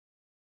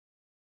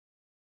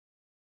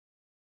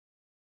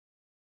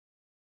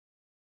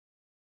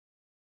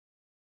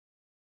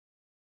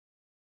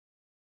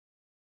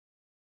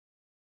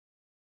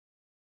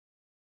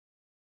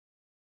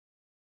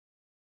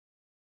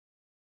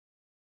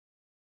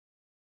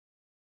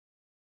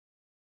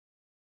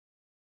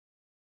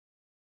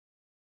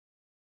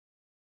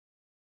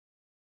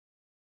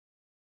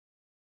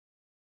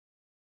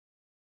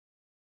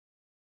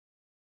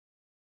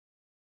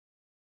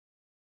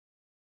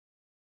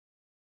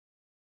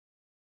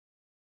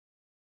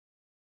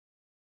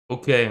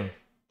Okay,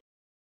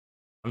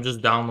 I'm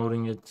just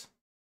downloading it.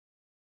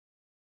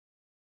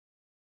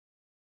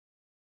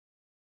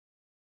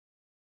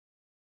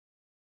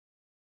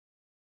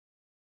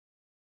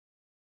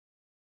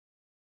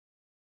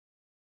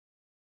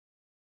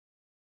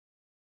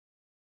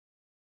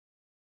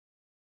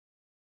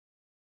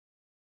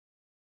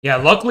 Yeah,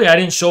 luckily I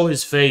didn't show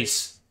his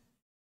face.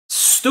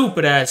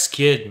 Stupid ass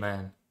kid,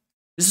 man.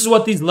 This is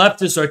what these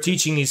leftists are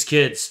teaching these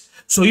kids.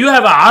 So you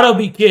have an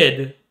Arabi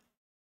kid.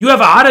 You have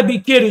an Arabi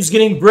kid who's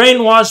getting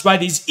brainwashed by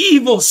these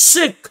evil,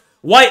 sick,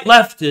 white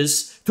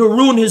leftists to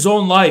ruin his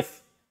own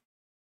life.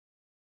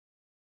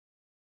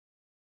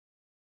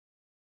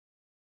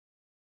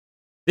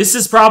 This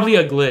is probably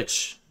a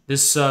glitch.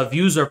 This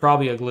views are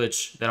probably a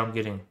glitch that I'm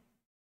getting.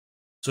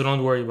 So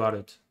don't worry about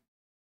it.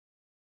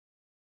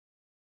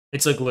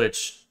 It's a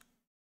glitch.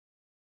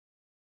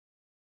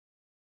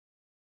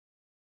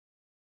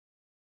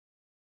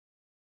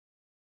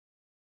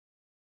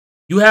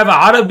 You have an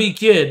Arabi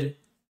kid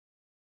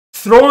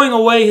throwing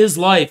away his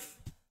life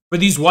for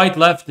these white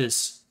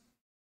leftists.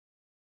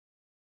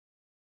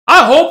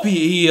 I hope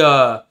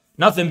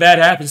nothing bad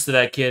happens to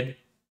that kid.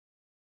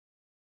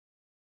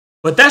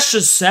 But that's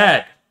just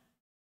sad.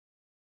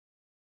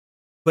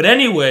 But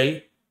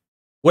anyway,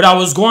 what I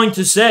was going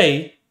to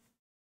say,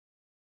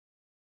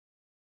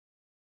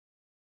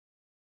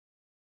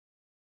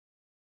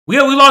 we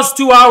lost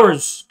 2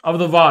 hours of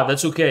the VOD.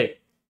 That's okay.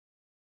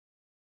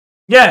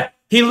 Yeah,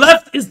 he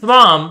left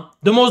Islam,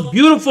 the most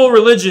beautiful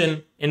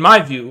religion, in my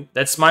view,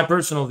 that's my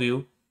personal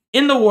view,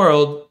 in the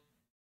world.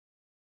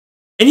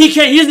 And he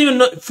doesn't even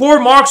know, for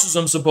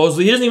Marxism,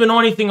 supposedly, he doesn't even know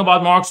anything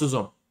about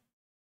Marxism.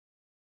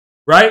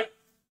 Right?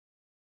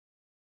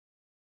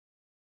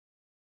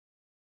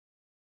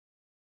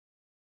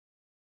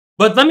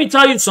 But let me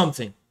tell you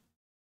something.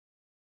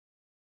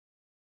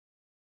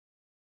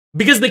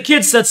 Because the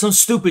kid said some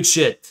stupid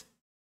shit.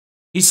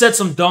 He said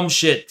some dumb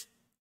shit.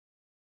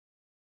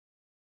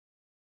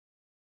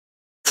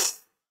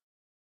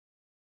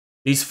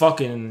 These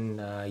fucking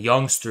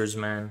youngsters,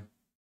 man.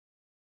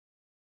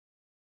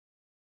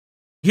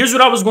 Here's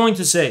what I was going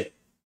to say.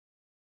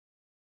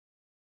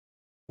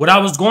 What I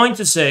was going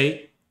to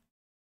say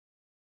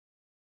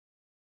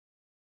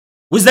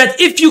was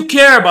that if you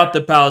care about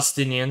the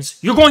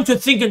Palestinians, you're going to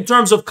think in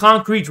terms of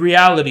concrete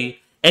reality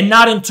and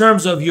not in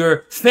terms of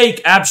your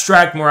fake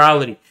abstract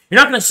morality.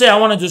 You're not going to say, I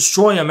want to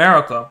destroy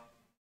America.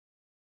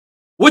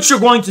 What you're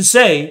going to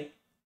say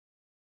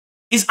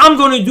is, I'm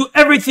going to do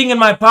everything in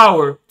my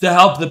power to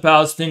help the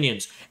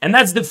Palestinians. And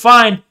that's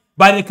defined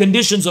by the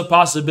conditions of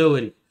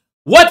possibility.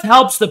 What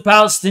helps the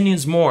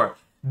Palestinians more?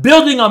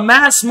 Building a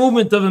mass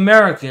movement of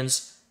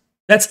Americans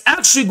that's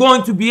actually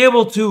going to be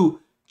able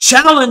to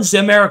challenge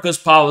America's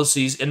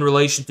policies in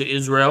relation to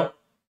Israel,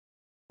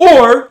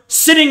 or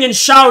sitting and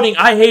shouting,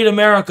 I hate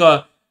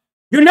America.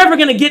 You're never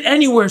going to get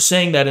anywhere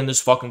saying that in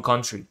this fucking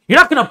country. You're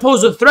not going to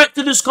pose a threat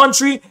to this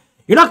country.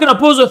 You're not going to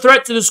pose a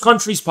threat to this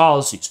country's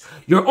policies.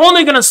 You're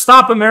only going to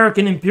stop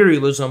American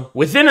imperialism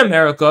within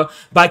America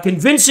by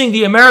convincing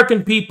the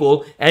American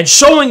people and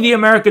showing the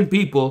American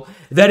people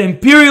that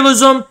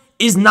imperialism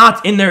is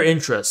not in their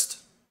interest.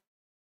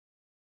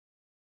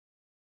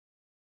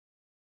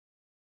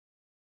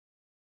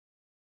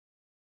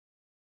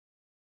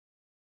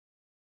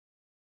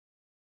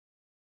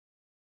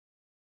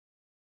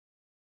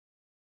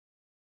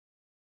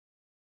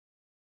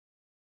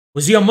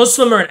 Was he a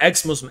Muslim or an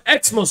ex-Muslim?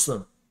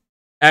 Ex-Muslim,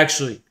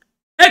 actually.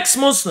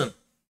 Ex-Muslim.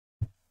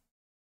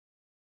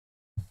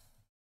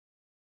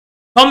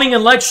 Coming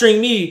and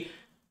lecturing me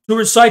to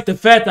recite the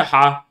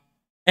Fatiha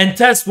and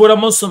test what a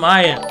Muslim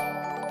I am.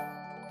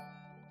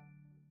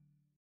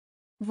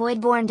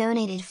 Voidborn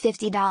donated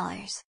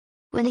 $50.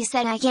 When he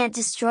said I can't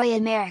destroy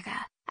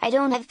America, I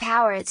don't have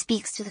power, it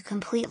speaks to the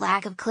complete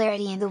lack of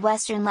clarity in the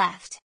Western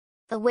left.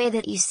 The way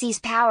that you seize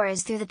power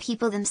is through the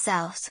people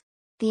themselves.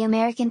 The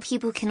American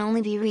people can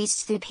only be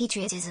reached through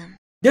patriotism.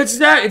 That's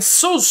that. It's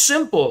so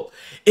simple.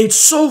 It's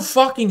so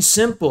fucking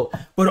simple.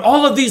 But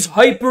all of these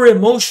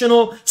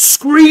hyper-emotional,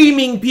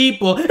 screaming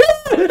people, you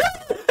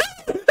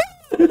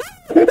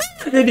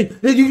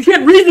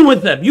can't reason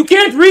with them. You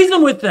can't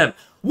reason with them.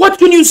 What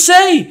can you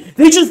say?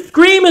 They just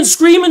scream and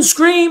scream and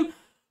scream.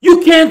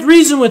 You can't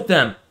reason with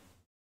them.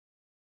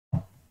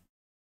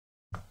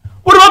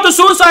 What about the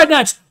suicide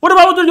nets? What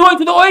about what they're doing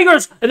to the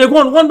Uyghurs? And they're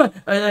going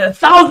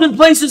 1,000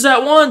 places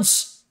at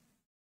once.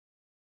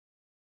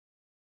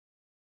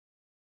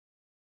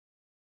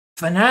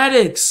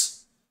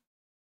 Fanatics.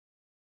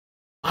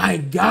 My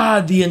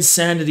God, the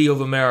insanity of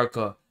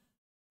America.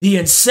 The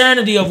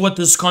insanity of what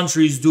this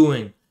country is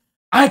doing.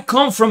 I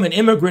come from an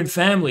immigrant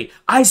family.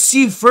 I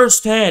see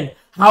firsthand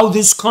how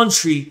this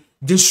country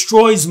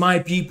destroys my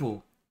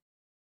people.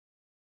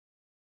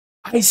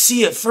 I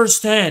see it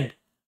firsthand.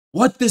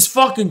 What this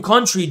fucking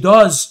country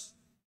does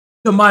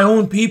to my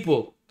own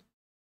people.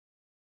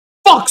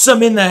 Fucks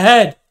them in the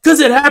head.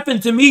 Because it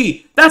happened to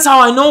me. That's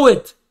how I know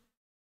it.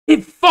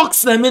 It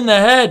fucks them in the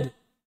head.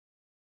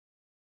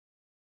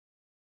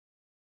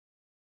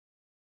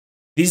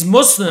 These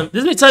Muslims,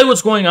 let me tell you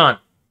what's going on.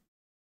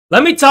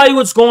 Let me tell you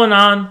what's going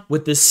on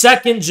with the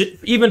second,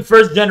 even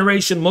first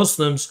generation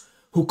Muslims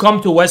who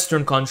come to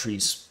Western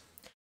countries.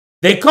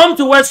 They come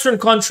to Western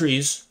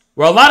countries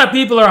where a lot of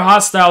people are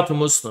hostile to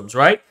Muslims,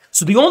 right?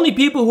 So the only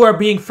people who are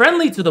being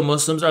friendly to the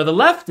Muslims are the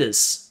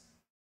leftists.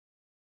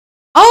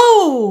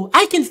 Oh,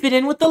 I can fit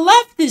in with the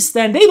leftists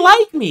then. They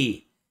like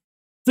me.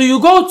 So you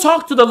go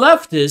talk to the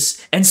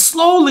leftists and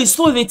slowly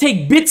they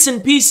take bits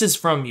and pieces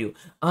from you.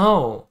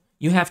 Oh,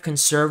 you have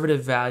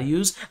conservative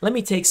values? Let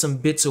me take some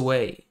bits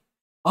away.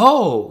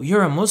 Oh,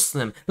 you're a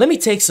Muslim. Let me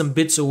take some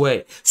bits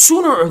away.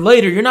 Sooner or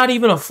later, you're not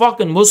even a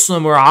fucking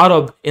Muslim or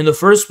Arab in the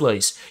first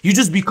place. You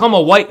just become a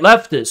white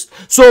leftist.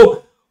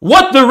 So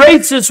what the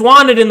racists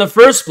wanted in the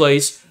first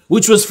place,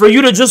 which was for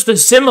you to just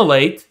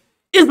assimilate,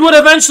 is what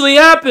eventually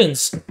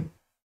happens.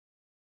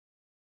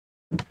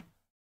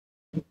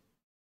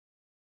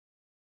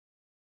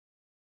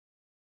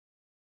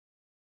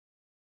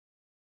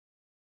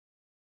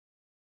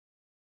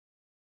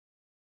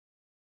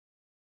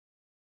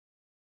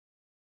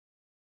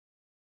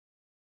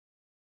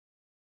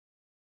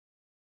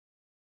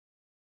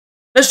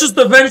 That's just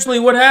eventually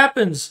what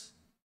happens.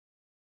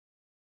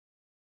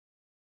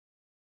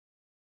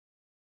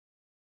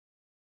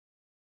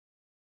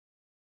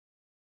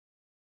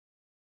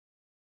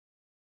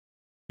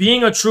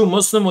 Being a true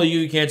Muslim will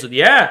you cancel?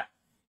 Yeah.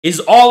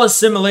 Is all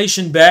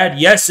assimilation bad?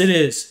 Yes, it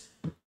is.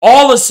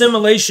 All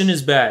assimilation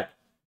is bad.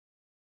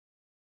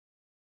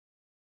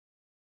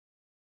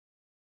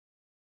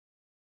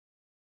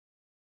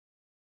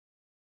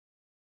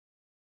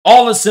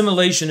 All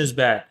assimilation is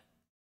bad.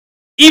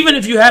 Even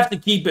if you have to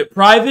keep it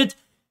private,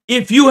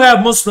 if you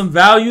have Muslim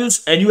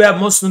values and you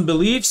have Muslim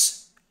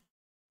beliefs,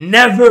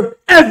 never,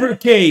 ever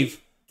cave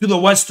to the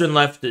Western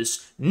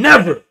leftists.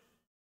 Never.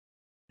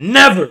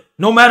 Never.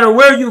 No matter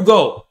where you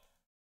go.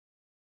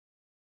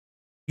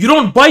 You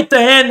don't bite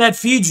the hand that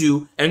feeds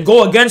you and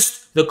go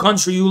against the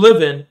country you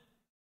live in,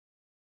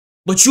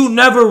 but you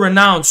never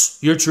renounce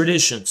your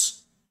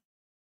traditions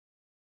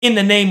in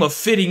the name of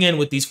fitting in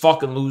with these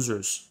fucking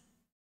losers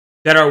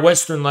that are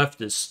Western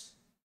leftists.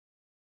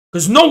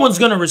 Because no one's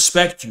going to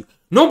respect you.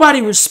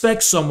 Nobody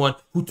respects someone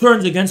who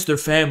turns against their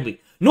family.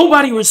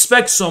 Nobody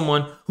respects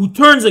someone who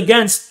turns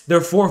against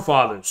their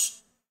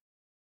forefathers.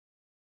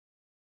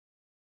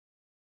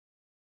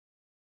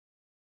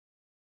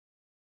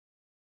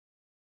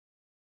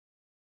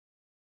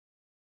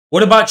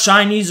 What about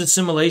Chinese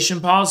assimilation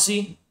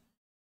policy?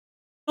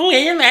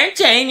 What about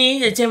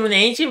Chinese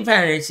assimilation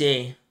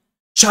policy?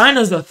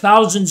 China's a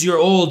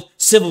thousands-year-old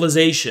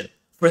civilization.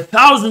 For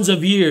thousands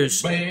of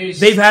years,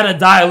 they've had a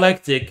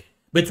dialectic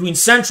between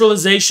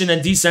centralization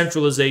and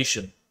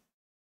decentralization.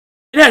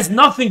 It has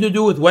nothing to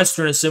do with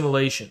Western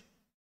assimilation.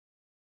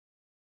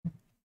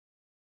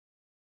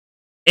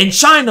 And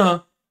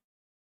China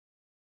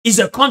is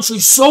a country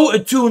so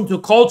attuned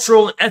to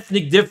cultural and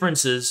ethnic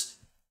differences.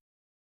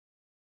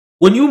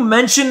 When you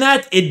mention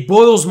that, it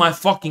boils my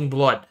fucking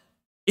blood.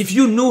 If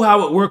you knew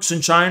how it works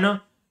in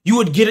China, you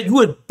would get it. You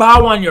would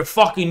bow on your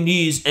fucking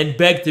knees and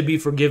beg to be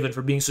forgiven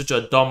for being such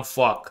a dumb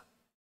fuck.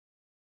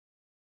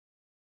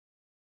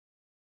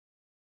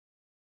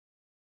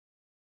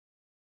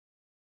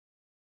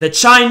 The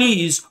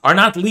Chinese are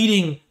not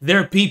leading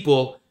their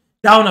people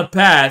down a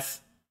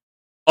path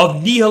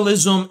of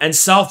nihilism and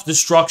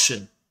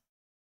self-destruction.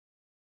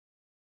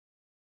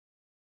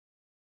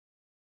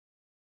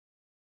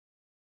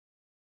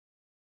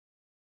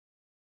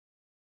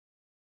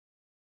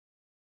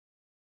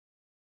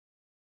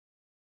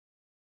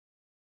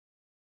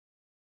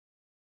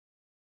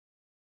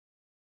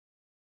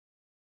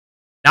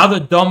 Now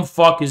the dumb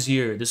fuck is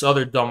here. This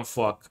other dumb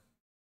fuck.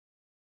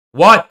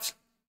 What?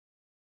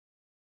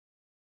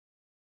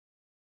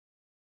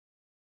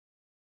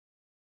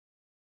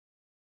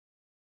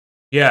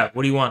 Yeah,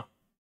 what do you want?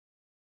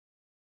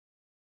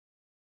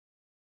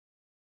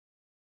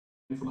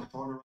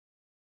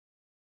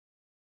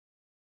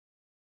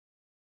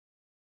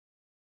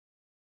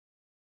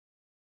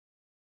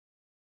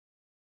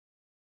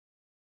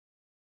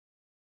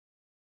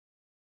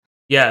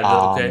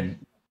 Yeah, okay.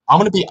 I'm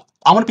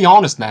gonna be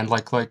honest, man.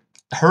 Like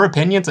her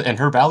opinions and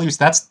her values.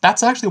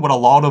 That's actually what a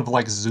lot of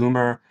like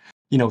Zoomer,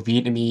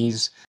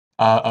 Vietnamese,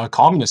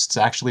 communists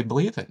actually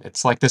believe in.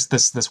 It's like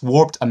this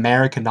warped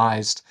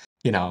Americanized,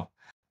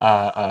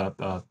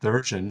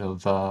 version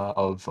of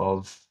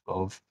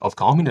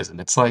communism.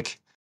 It's like,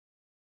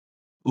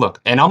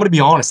 look, and I'm gonna be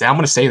honest. And I'm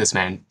gonna say this,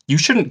 man. You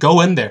shouldn't go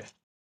in there.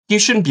 You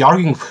shouldn't be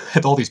arguing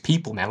with all these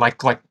people, man.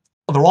 Like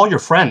they're all your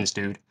friends,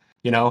 dude.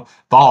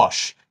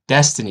 Bosch,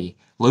 Destiny,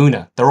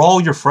 Luna, they're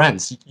all your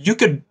friends.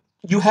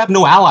 You have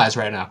no allies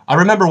right now. I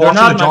remember watching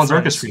the John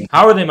Zerka stream.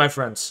 How are they my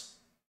friends?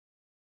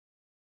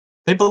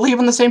 They believe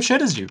in the same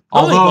shit as you. No,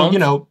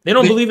 although, they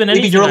don't believe in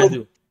anything I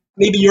do.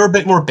 Maybe you're a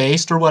bit more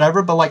based or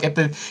whatever, but like at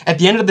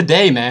the end of the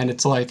day, man,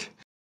 it's like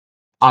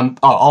I'm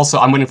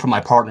waiting for my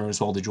partner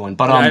as well to join.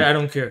 But I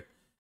don't care.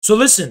 So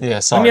listen,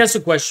 let me ask a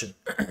question.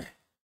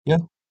 Yeah.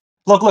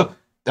 Look. Oh,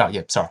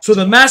 yeah, sorry. So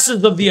the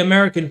masses of the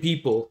American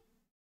people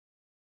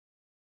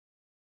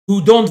who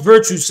don't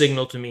virtue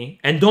signal to me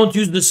and don't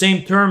use the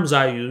same terms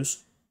I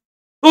use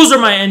Those are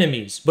my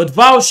enemies. But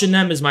Vao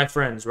Shinem is my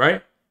friends,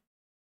 right?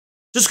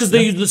 Just because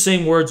they use the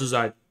same words as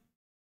I do.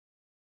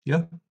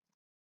 Yeah.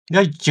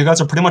 Yeah, you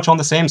guys are pretty much on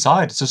the same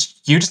side. It's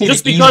just you just need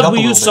Just to ease it because up we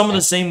a use little some bit, of the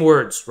man. same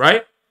words,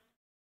 right?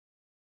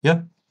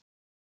 Yeah.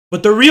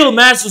 But the real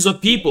masses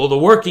of people, the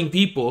working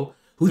people,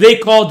 who they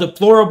call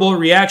deplorable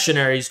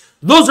reactionaries,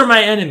 those are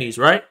my enemies,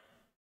 right?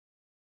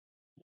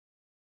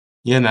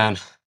 Yeah, man.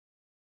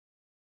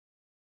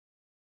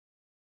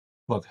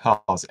 Look,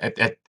 House, at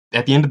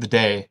the end of the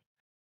day,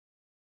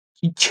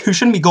 you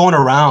shouldn't be going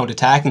around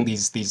attacking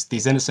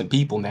these innocent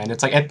people, man.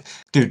 It's like,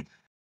 dude,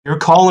 you're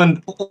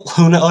calling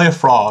Luna a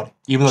fraud,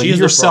 even though She you is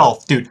a fraud.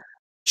 yourself, dude,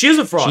 She is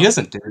a she fraud.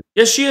 isn't, dude.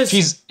 Yes, she is.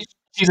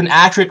 She's an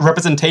accurate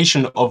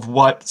representation of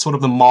what sort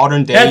of the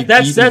modern day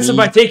That's if I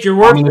Vietnamese take your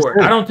word communist for it.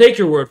 is. I don't take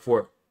your word for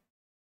it.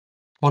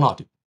 Why not,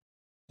 dude?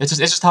 It's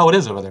just how it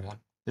is over there, man.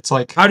 It's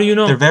like How do you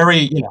they're know?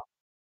 very,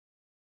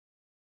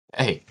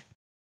 hey,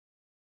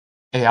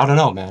 I don't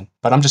know, man.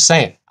 But I'm just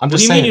saying. What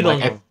do you mean you don't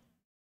know?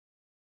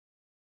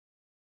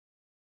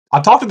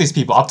 I've talked to these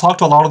people. I've talked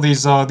to a lot of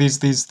these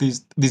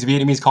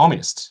Vietnamese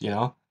communists.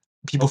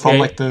 People from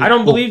like Okay, I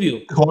don't believe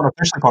you. who aren't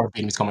officially part of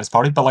the Vietnamese Communist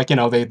Party, but like they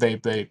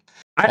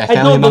I family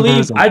don't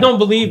members. believe. I don't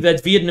believe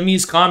that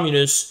Vietnamese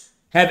communists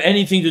have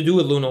anything to do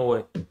with Luna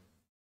Oy.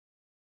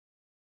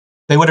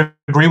 They would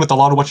agree with a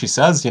lot of what she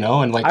says,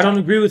 and like I don't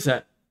agree with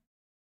that.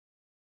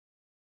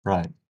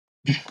 right.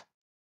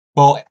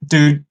 Well,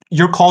 dude,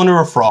 you're calling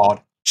her a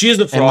fraud. She is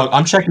a And look, fraud.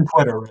 I'm checking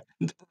Twitter.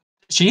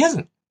 She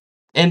isn't.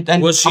 And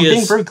Well, she I'm being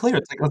is. very clear.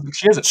 It's like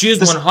she isn't. She is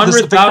This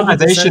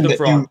 100,000% a that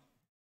fraud.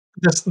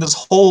 this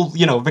whole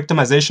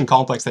victimization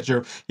complex that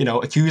you're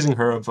accusing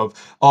her of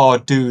oh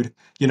dude,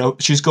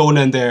 she's going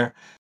in there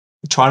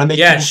trying to make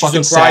Yeah, people she's a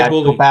fucking cry sad,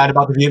 feel bully. bad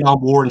about the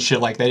Vietnam War and shit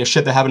like that.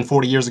 Shit that happened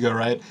 40 years ago,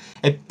 right?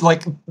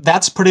 Like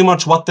that's pretty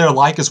much what they're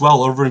like as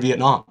well over in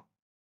Vietnam.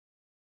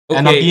 Okay,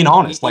 and I'm being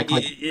honest, like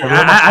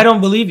I don't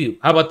believe you.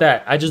 How about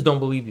that? I just don't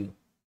believe you.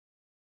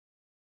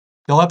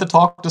 you'll have to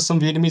talk to some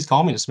Vietnamese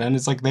communists, man.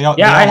 It's like they are.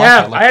 Yeah, they are I like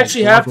have. that. Like, I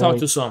actually they are have talked very-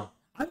 to some.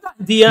 I've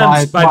gotten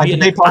DMs by my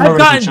debate partner I've is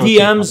gotten in Chelsea,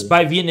 DMs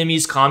by by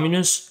Vietnamese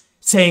communists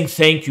saying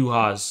thank you,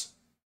 Haas.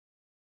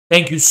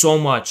 Thank you so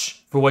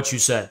much for what you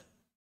said.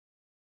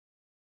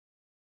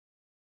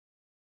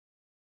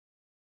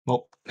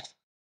 Well,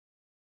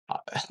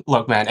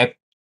 look, man.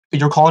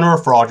 You're calling her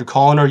a fraud. You're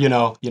calling her,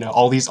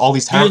 all these She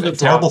is a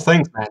terrible fraud.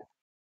 things, man.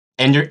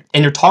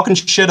 And you're talking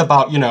shit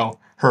about,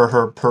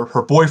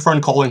 her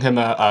boyfriend calling him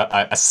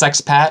a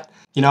sex pat,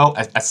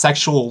 a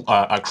sexual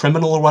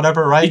criminal or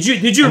whatever, right?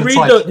 Did you And it's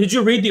read like, did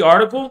you read the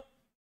article?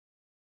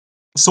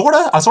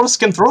 sorta? I sort of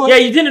skimmed through it. Yeah,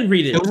 you didn't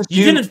read it. It was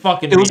You you- didn't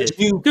fucking it was read it.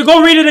 you-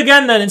 Go read it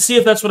again then and see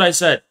if that's what I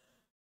said.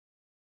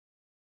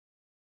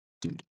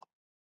 Dude.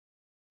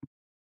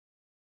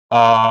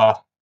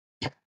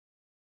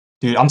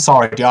 Dude, I'm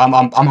sorry, dude.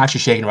 I'm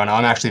actually shaking right now.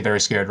 I'm actually very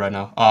scared right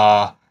now.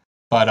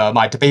 But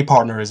my debate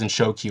partner is in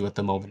show queue at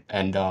the moment,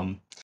 and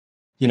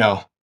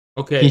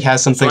Okay. he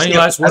has some So things. any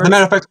last As a words?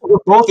 matter of fact, we're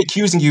both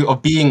accusing you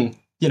of being,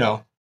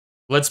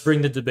 Let's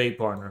bring the debate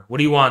partner. What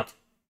do you want?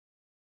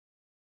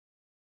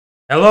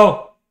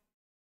 Hello?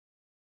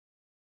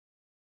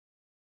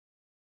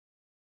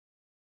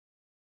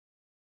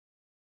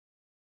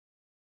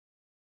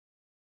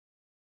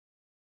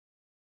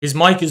 His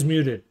mic is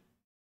muted.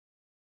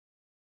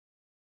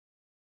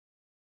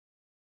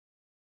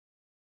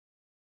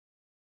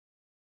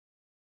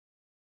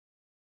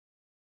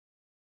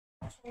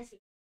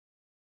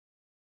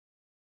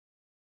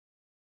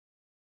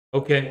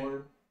 Okay.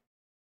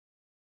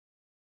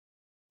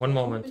 One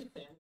moment.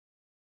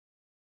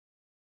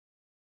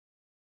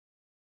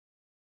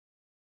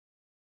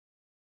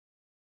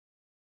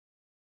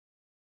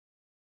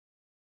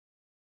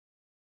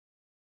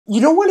 You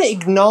don't want to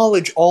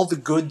acknowledge all the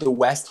good the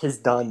West has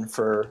done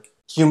for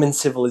human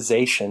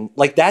civilization.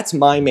 Like, that's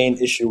my main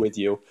issue with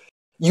you.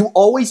 You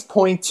always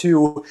point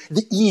to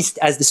the East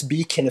as this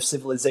beacon of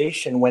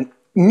civilization when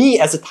me,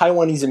 as a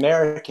Taiwanese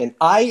American,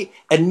 I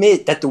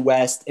admit that the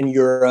West and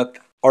Europe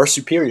are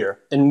superior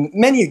in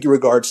many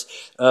regards,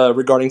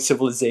 regarding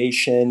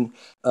civilization,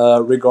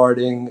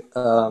 regarding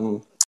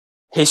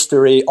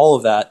history, all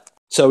of that.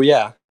 So,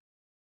 yeah.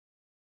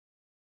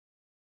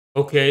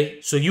 Okay,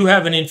 so you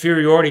have an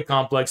inferiority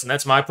complex, and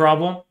that's my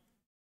problem?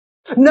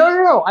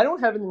 No. I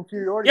don't have an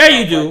inferiority Yeah,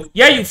 you complex. do.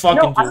 Yeah, you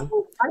fucking I do. think-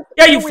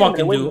 Yeah, no, you wait a minute,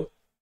 fucking wait a do. minute.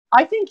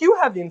 I think you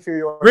have the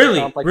inferiority Really?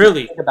 complex.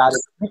 Really? If you think about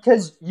it,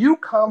 because you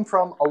come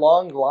from a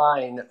long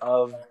line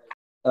of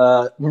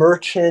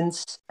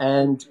merchants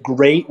and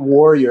great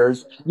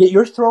warriors, yet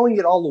you're throwing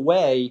it all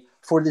away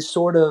for this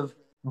sort of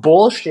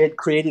bullshit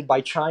created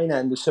by China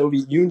and the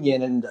Soviet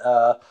Union and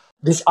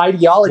this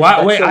ideology. Why,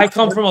 that wait, shows I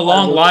come from a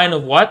long line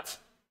of what?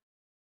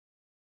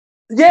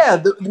 Yeah,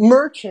 the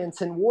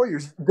merchants and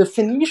warriors, the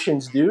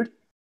Phoenicians, dude.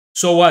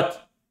 So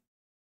what?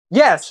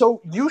 Yeah,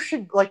 so you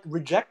should like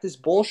reject this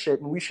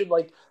bullshit, and we should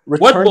like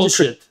return What to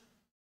bullshit?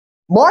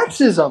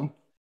 Marxism.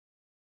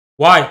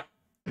 Why?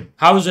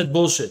 How is it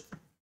bullshit?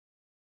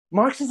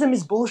 Marxism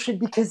is bullshit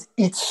because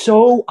it's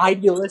so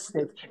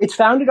idealistic. It's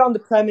founded on the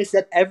premise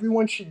that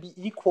everyone should be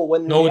equal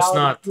when in No, it's reality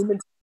not.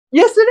 humans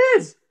Yes, it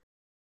is.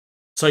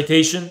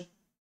 Citation?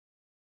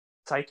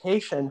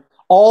 Citation.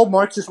 All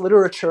Marxist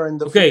literature in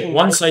the Okay, freaking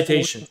one 19th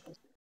citation.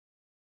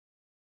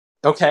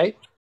 Okay.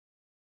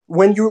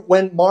 When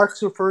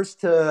Marx refers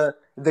to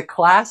the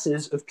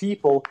classes of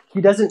people, he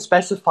doesn't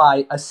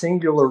specify a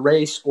singular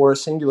race or a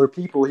singular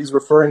people. He's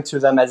referring to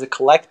them as a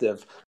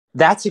collective.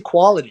 That's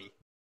equality.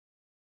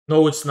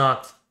 No, it's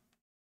not.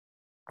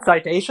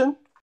 Citation?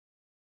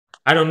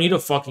 I don't need a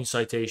fucking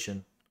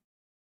citation.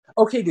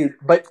 Okay, dude,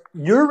 but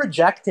you're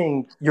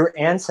rejecting your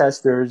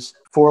ancestors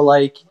for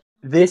like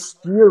this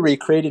theory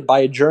created by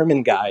a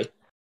German guy.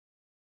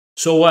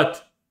 So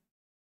what?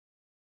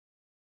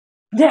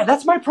 Yeah,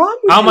 that's my problem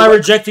with How am you. I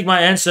rejecting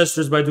my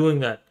ancestors by doing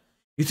that?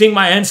 You think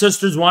my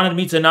ancestors wanted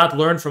me to not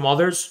learn from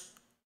others?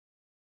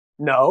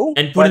 No.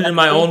 And put but it at in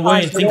my the same own way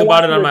time, and they think don't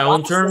about want it to on my own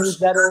adopt terms?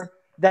 things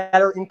that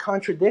are in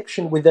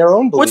contradiction with their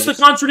own beliefs. What's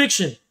the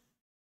contradiction?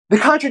 The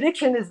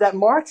contradiction is that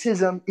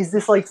Marxism is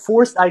this like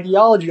forced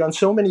ideology on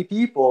so many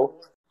people,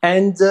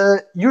 and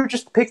you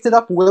just picked it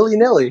up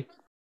willy-nilly.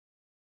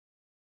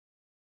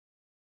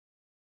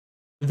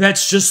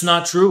 That's just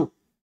not true.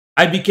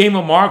 I became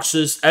a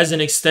Marxist as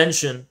an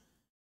extension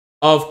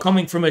of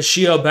coming from a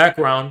Shia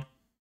background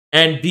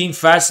and being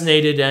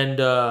fascinated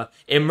and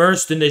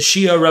immersed in the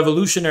Shia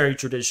revolutionary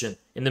tradition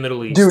in the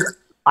Middle East. Dude,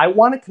 I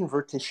want to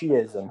convert to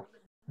Shiism.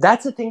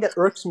 That's the thing that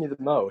irks me the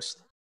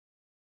most.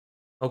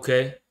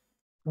 Okay.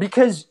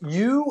 Because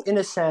you, in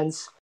a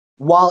sense,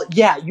 while,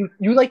 yeah, you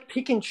like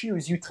pick and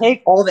choose, you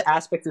take all the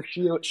aspects of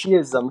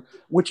Shiism,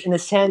 which in a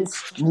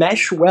sense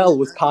mesh well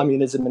with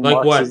communism and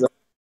Like Marxism.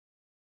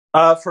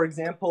 what? For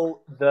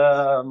example,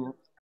 the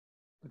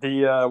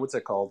what's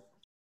it called?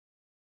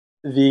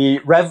 The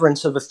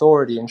reverence of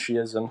authority in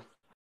Shiism.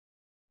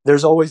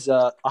 There's always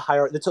a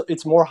higher.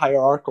 It's more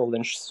hierarchical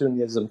than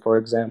Sunnism, for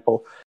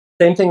example.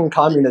 Same thing in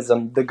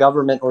communism. The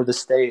government or the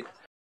state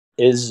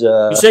is.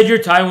 You said you're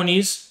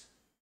Taiwanese?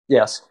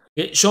 Yes.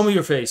 Show me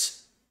your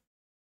face.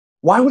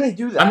 Why would I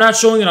do that? I'm not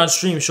showing it on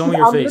stream. Show me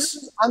your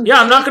face. I'm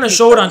Yeah, I'm not going to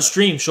show it on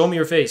stream. Show me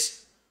your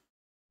face.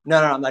 No,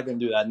 I'm not going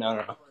to do that.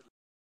 No.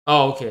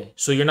 Oh, okay.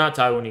 So you're not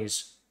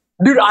Taiwanese.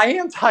 Dude, I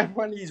am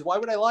Taiwanese. Why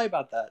would I lie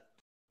about that?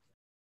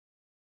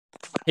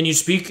 Can you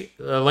speak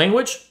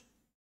language?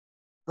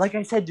 Like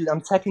I said, dude,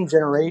 I'm second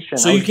generation.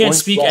 So you can't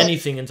speak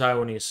anything in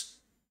Taiwanese.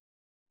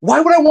 Why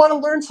would I want to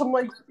learn some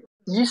like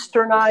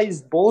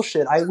Easternized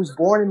bullshit? I was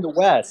born in the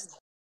West.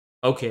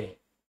 Okay.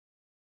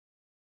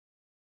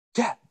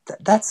 Yeah,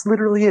 that's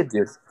literally it,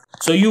 dude.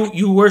 So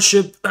you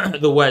worship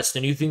the West,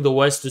 and you think the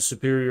West is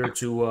superior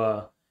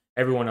to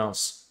everyone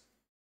else.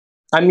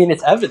 I mean,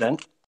 it's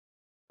evident.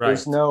 Right.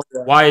 There's no.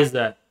 Why is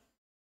that?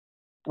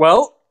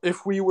 Well,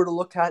 if we were to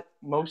look at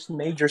most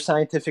major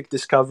scientific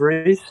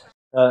discoveries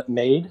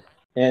made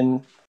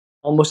in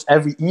almost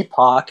every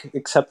epoch,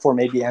 except for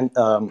maybe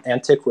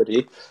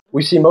antiquity,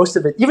 we see most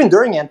of it, even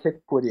during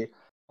antiquity,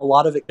 a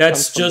lot of it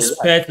That's comes from just the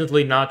West.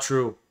 patently not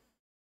true.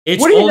 It's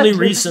What do you mean only that's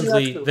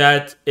recently true?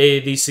 that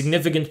the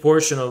significant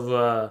portion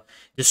of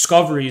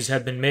discoveries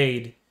have been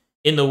made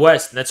in the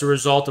West, and that's a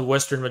result of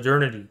Western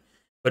modernity.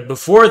 But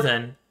before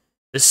then,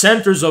 the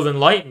centers of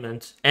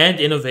enlightenment and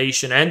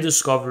innovation and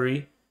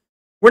discovery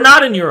were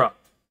not in Europe.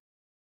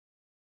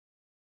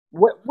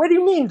 What do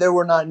you mean they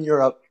were not in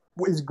Europe?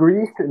 Is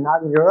Greece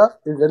not in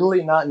Europe? Is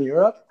Italy not in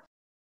Europe?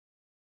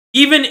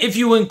 Even if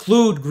you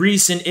include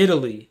Greece and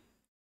Italy,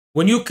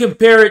 when you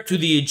compare it to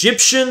the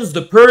Egyptians,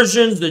 the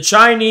Persians, the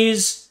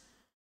Chinese,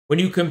 when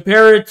you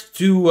compare it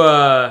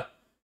to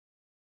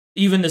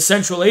even the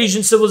Central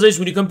Asian civilization,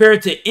 when you compare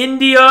it to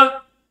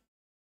India,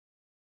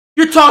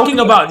 you're talking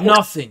about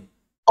nothing.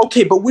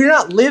 Okay, but we're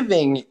not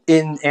living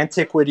in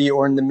antiquity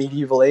or in the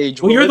medieval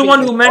age. Well, We're you're the living one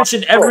in who our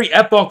mentioned world. every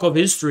epoch of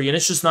history, and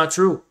it's just not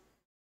true.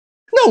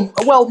 No,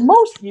 well,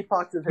 most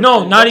epochs of history.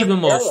 No, not most even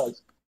most.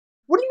 eras.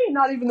 What do you mean,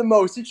 not even the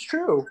most? It's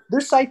true.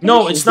 There's citations.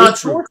 No, it's not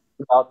There's true. sources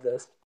about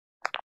this.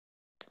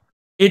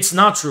 It's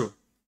not true.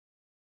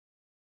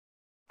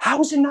 How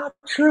is it not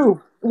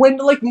true? When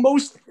like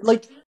most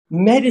like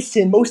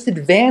medicine, most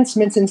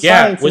advancements in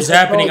Yeah, science was and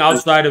happening technology-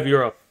 outside of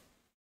Europe.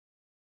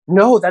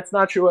 No, that's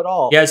not true at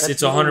all. Yes, That's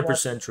it's literally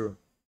 100% true.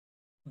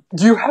 not-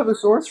 Do you have a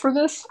source for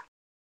this?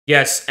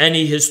 Yes,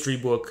 any history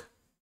book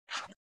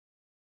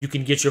you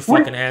can get your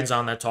fucking hands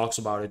on that talks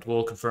about it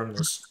will confirm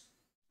this.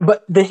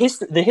 But the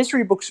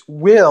history books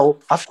will,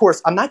 of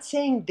course. I'm not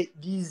saying that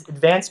these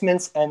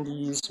advancements and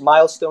these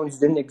milestones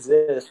didn't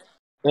exist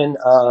in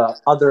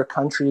other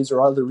countries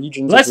or other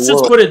regions Let's of the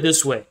just world. put it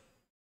this way.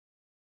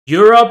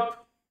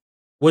 Europe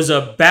was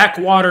a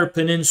backwater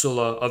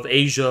peninsula of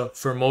Asia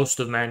for most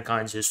of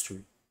mankind's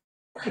history.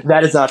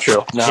 That is not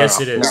true. No, Yes,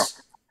 no, it is. no.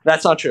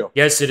 That's not true.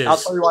 Yes, it I'll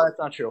is. tell you why that's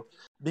not true.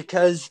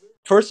 Because,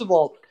 first of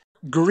all,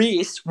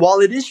 Greece, while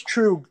it is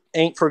true,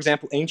 for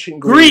example, ancient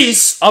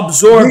Greece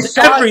absorbed Greece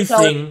saw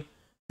everything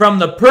from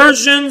the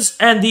Persians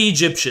and the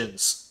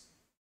Egyptians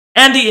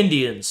and the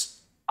Indians.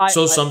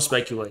 So some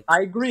speculate.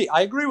 I agree.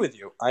 I agree with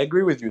you. I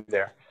agree with you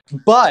there.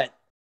 But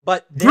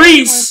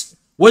Greece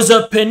was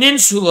a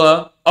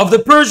peninsula of the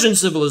Persian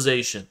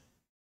civilization.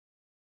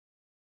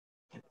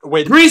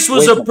 Greece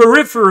was a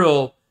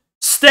peripheral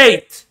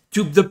state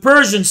to the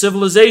Persian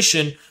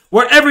civilization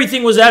where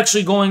everything was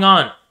actually going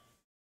on.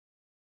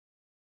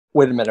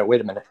 Wait a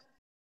minute.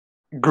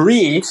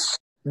 Greece,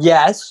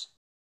 yes,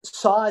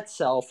 saw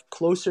itself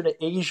closer to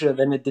Asia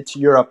than it did to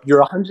Europe.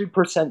 You're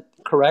 100%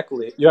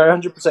 correctly. You're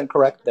 100%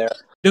 correct there.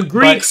 The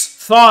Greeks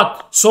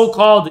thought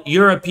so-called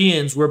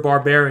Europeans were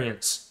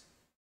barbarians.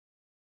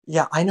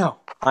 Yeah, I know.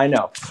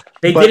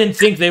 They didn't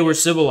think they were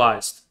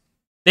civilized.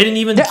 They didn't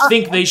even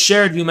think they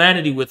shared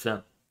humanity with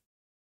them.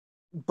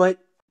 But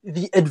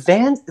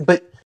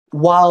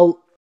while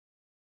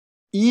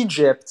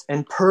Egypt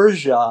and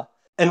Persia,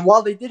 and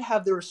while they did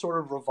have their sort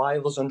of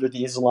revivals under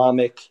the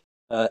Islamic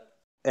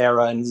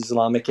era and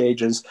Islamic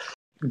ages,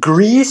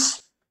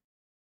 Greece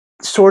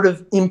sort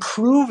of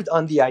improved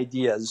on the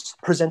ideas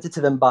presented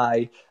to them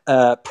by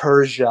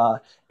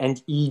Persia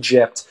and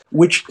Egypt,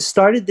 which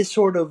started this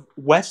sort of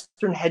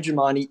Western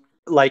hegemony,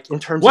 like in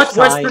terms of What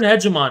Western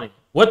hegemony?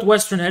 What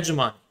Western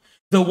hegemony?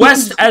 The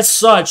West as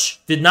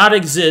such did not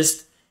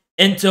exist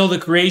until the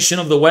creation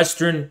of the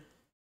Western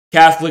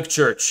Catholic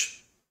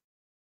Church.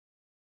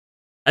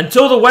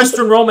 Until the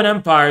Western Roman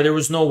Empire, there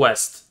was no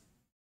West.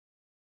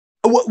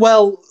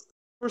 Well,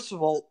 first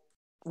of all,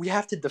 we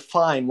have to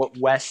define what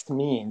West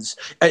means.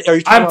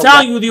 I'm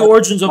telling you the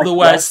origins of the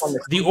West.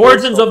 The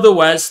origins of the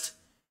West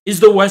is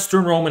the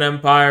Western Roman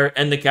Empire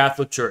and the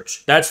Catholic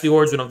Church. That's the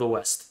origin of the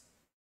West.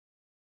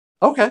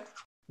 Okay,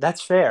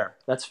 that's fair.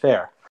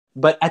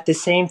 But at the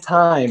same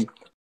time,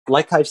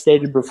 like I've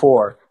stated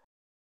before,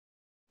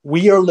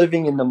 we are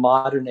living in the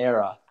modern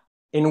era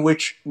in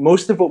which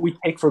most of what we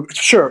take for...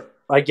 Sure,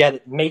 I get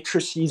it.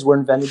 Matrices were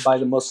invented by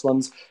the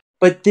Muslims.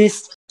 But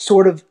this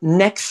sort of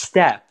next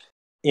step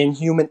in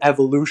human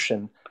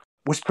evolution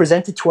was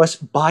presented to us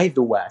by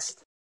the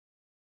West.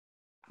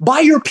 By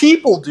your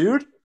people,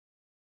 dude!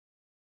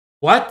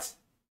 What?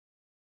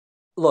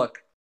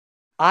 Look,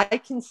 I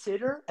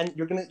consider, and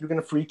you're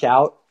gonna freak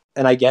out,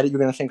 and I get it, you're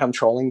gonna think I'm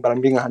trolling, but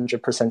I'm being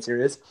 100%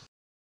 serious.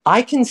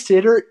 I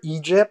consider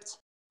Egypt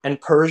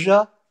and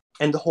Persia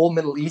and the whole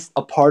Middle East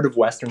a part of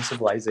Western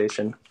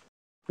civilization.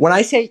 When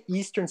I say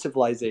Eastern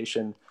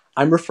civilization,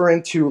 I'm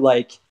referring to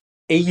like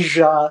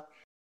Asia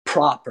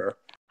proper,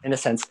 in a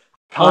sense.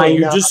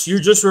 China. Oh, you're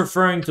just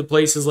referring to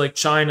places like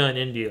China and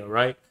India,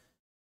 right?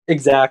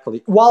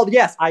 Exactly. Well,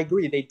 yes, I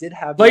agree. They did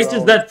have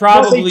places that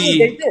probably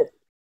they did.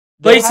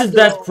 Places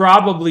that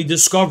probably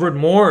discovered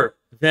more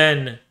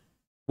than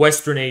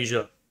Western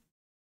Asia.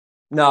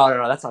 No,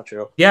 that's not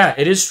true. Yeah,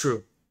 it is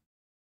true.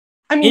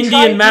 I mean,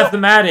 Indian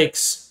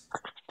mathematics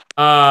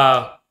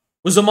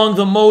was among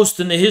the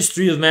most in the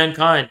history of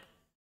mankind.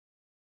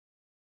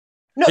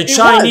 No, the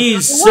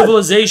Chinese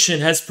civilization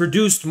has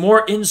produced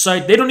more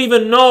insight. They don't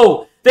even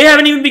know. They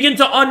haven't even begun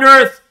to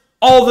unearth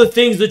all the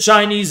things the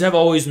Chinese have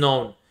always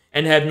known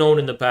and had known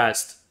in the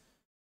past.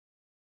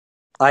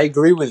 I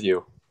agree with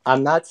you.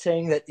 I'm not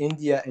saying that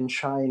India and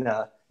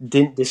China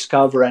didn't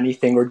discover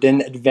anything or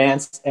didn't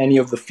advance any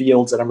of the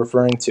fields that I'm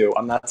referring to.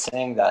 I'm not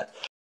saying that.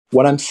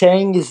 What I'm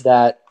saying is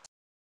that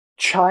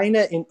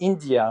China and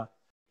India,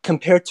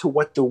 compared to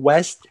what the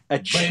West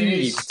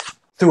achieved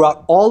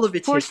throughout all of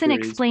its history,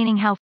 explaining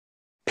how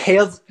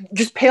pales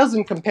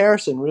in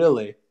comparison,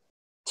 really.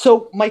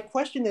 So my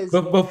question is,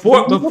 but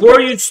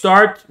before you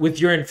start with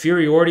your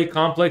inferiority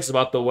complex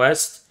about the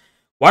West,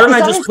 why don't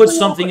I just put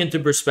something into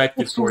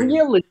perspective for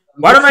you?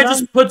 Why don't I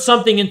just put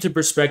something into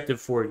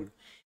perspective for you?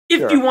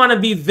 If you want to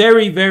be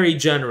very, very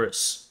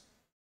generous,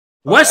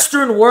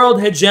 Western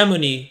world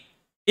hegemony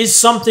is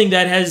something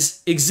that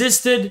has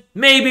existed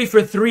maybe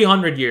for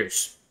 300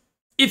 years.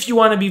 If you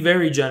want to be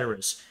very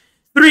generous.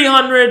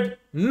 300,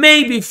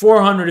 maybe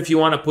 400 if you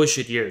want to push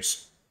it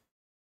years.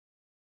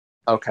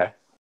 Okay.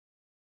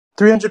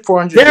 300,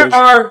 400 There years.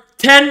 are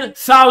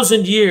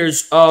 10,000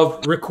 years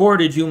of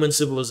recorded human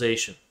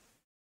civilization.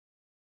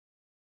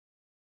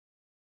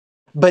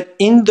 But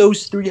in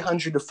those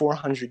 300 to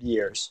 400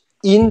 years,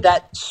 in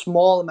that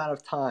small amount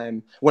of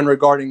time, when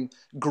regarding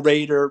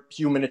greater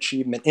human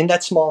achievement, in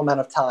that small amount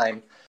of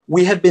time,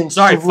 we have been...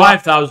 Sorry,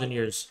 5,000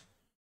 years.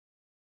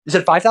 Is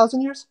it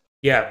 5,000 years?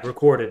 Yeah,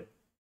 recorded.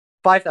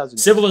 5,000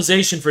 years.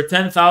 Civilization for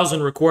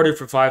 10,000, recorded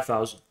for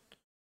 5,000.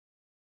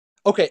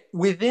 Okay,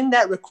 within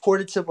that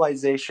recorded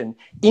civilization,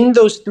 in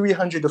those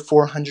 300 to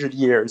 400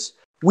 years,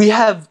 we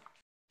have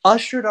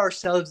ushered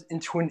ourselves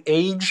into an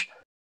age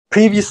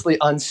previously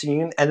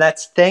unseen, and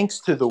that's thanks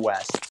to the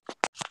West.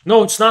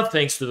 No, it's not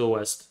thanks to the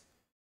West.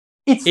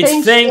 It's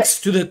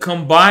thanks to the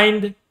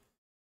combined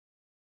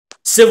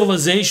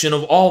civilization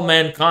of all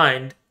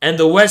mankind, and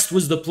the West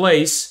was the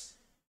place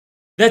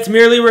that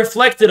merely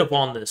reflected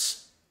upon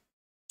this.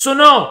 So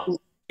no,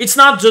 it's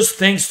not just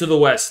thanks to the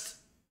West.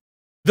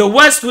 The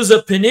West was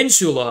a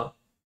peninsula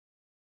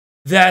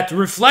that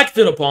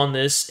reflected upon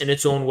this in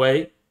its own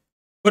way,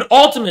 but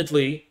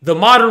ultimately, the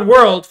modern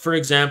world, for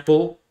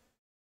example,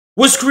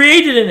 was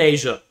created in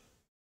Asia.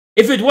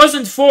 If it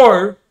wasn't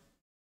for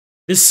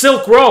the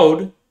Silk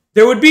Road,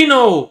 there would be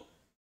no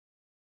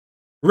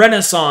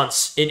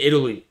Renaissance in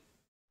Italy.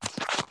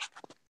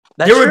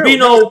 There would be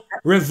no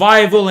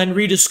revival and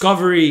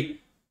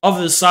rediscovery of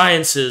the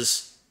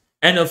sciences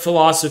and of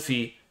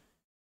philosophy,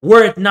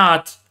 were it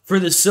not for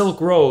the Silk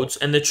Roads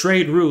and the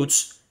trade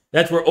routes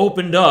that were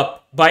opened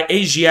up by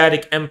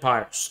Asiatic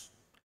empires,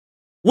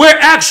 where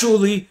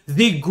actually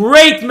the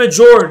great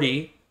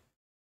majority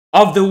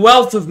of the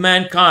wealth of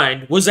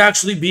mankind was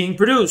actually being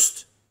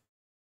produced.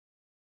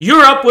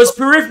 Europe was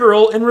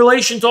peripheral in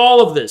relation to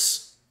all of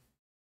this.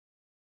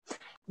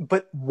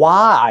 But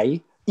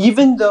why,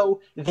 even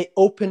though they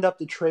opened up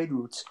the trade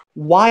routes,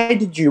 why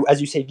did you, as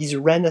you say, these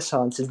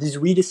renaissances, these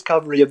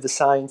rediscovery of the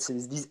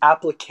sciences, these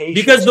applications?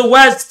 Because the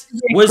West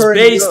was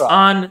based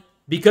on,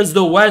 because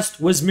the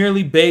West was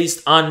merely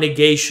based on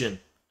negation.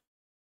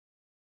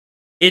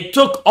 It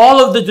took all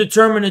of the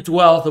determinate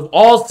wealth of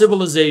all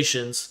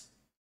civilizations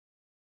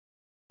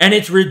and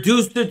it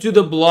reduced it to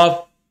the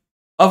bluff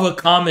of a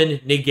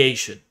common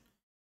negation.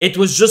 It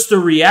was just a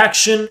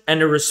reaction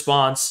and a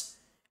response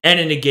and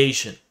a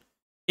negation.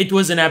 It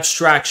was an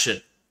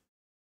abstraction.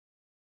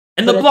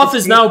 And the bluff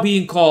is now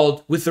being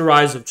called with the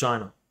rise of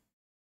China.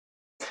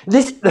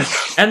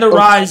 And the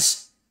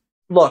rise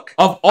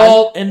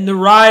and the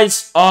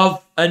rise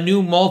of a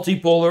new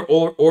multipolar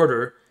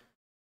order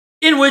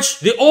in which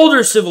the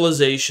older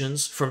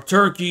civilizations, from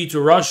Turkey to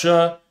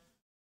Russia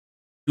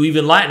to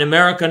even Latin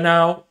America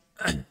now,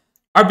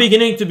 are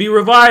beginning to be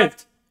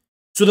revived.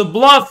 So the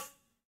bluff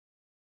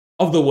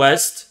of the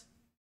West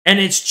and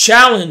its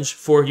challenge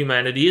for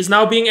humanity is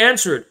now being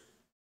answered.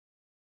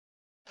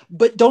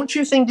 But don't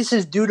you think this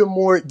is due to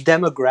more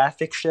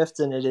demographic shifts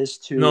than it is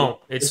to... No,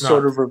 it's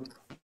not.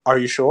 Are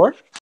you sure?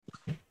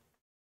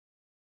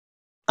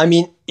 I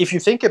mean, if you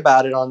think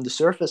about it on the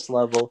surface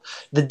level,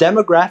 the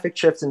demographic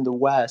shifts in the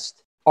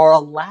West are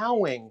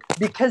allowing,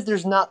 because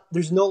there's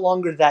no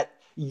longer that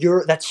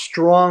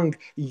strong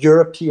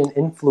European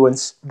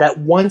influence that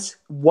once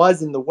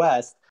was in the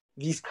West.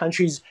 These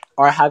countries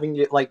are having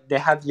it, like, they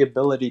have the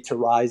ability to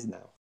rise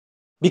now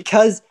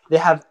because they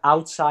have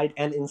outside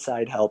and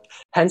inside help.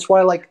 Hence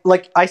why,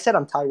 like I said,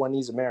 I'm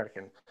Taiwanese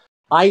American.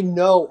 I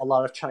know a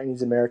lot of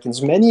Chinese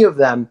Americans. Many of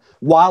them,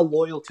 while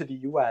loyal to the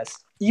U.S.,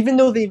 even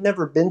though they've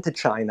never been to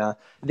China,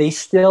 they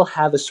still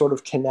have a sort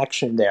of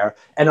connection there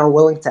and are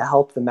willing to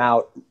help them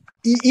out,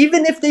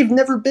 even if they've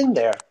never been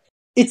there.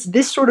 It's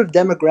this sort of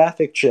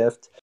demographic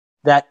shift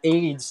that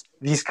aids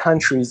these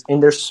countries in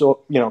their,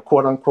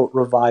 quote unquote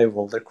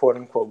revival, their quote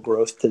unquote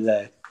growth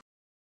today.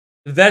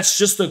 That's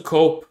just a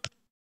cope.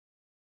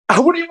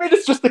 What do you mean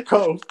it's just a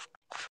cope?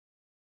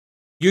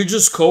 You're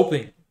just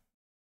coping.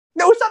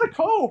 No, it's not a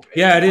cope.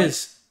 Yeah, it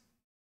is.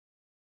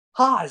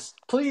 Haas,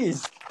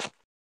 please.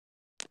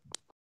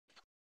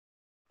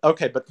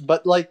 Okay,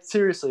 but like,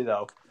 seriously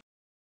though,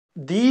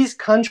 these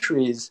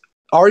countries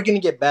are going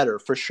to get better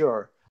for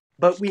sure,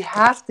 but we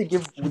have to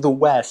give the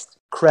West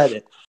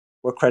credit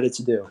where credit's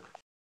due.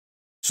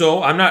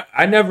 So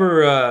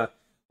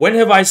when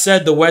have I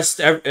said the West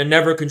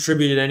never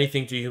contributed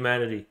anything to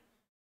humanity?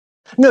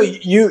 No,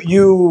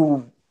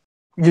 you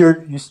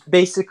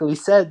basically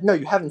said, no,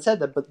 you haven't said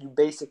that, but you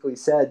basically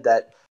said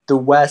that the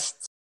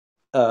West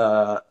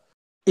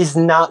was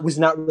not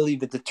really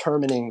the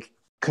determining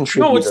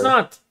contributor. No, it's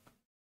not.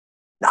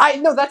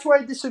 No, that's where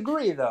I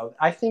disagree, though.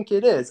 I think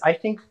it is. I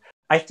think,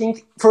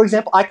 for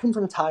example, I come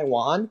from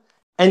Taiwan,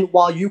 and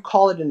while you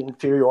call it an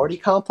inferiority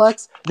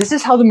complex, this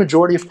is how the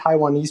majority of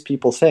Taiwanese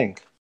people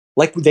think.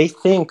 Like, they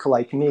think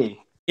like me.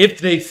 If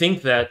they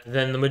think that,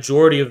 then the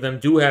majority of them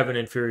do have an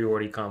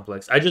inferiority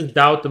complex. I just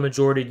doubt the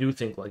majority do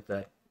think like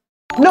that.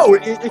 No,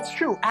 it's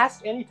true.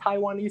 Ask any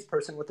Taiwanese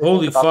person what they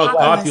Holy think about fuck,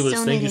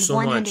 Populous, thank you so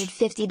much.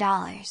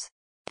 $150.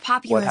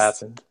 Populous. What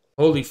happened?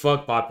 Holy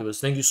fuck, Populous,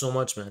 thank you so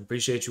much, man.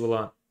 Appreciate you a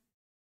lot.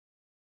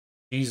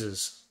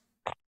 Jesus.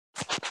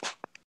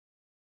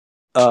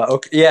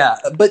 Okay, yeah,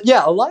 but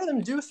yeah, a lot of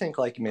them do think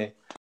like me.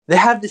 They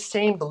have the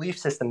same belief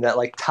system that,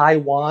 like,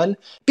 Taiwan,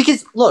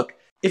 because look,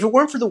 if it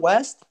weren't for the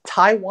West,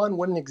 Taiwan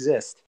wouldn't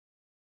exist.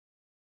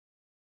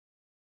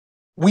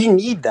 We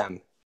need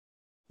them.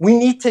 We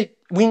need to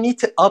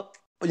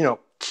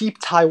keep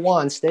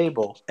Taiwan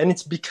stable, and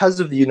it's because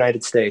of the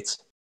United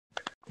States.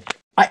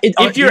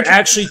 If you're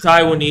actually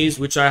Taiwanese,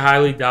 which I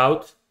highly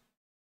doubt,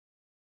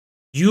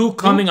 you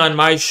coming on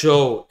my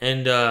show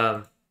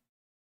and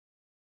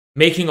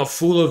making a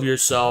fool of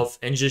yourself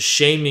and just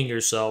shaming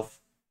yourself.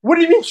 What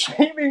do you mean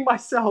shaming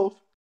myself?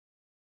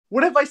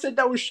 What have I said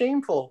that was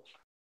shameful?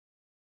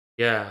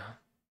 Yeah.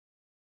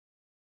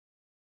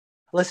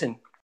 Listen,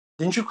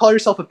 didn't you call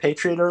yourself a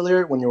patriot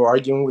earlier when you were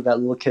arguing with that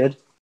little kid?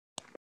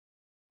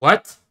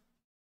 What?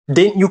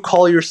 Didn't you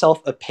call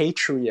yourself a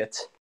patriot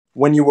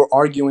when you were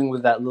arguing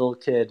with that little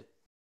kid?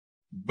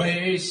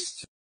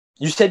 Based.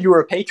 You said you were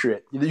a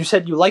patriot. You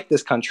said you liked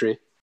this country.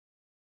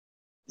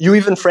 You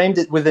even framed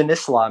it within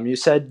Islam. You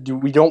said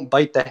we don't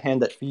bite the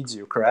hand that feeds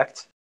you,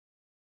 correct?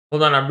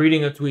 Hold on, I'm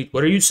reading a tweet.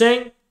 What are you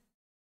saying?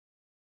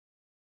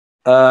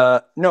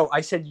 No,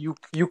 I said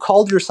you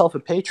called yourself a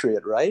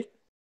patriot, right?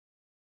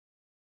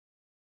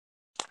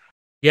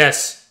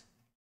 Yes.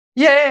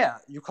 Yeah.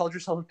 You called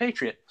yourself a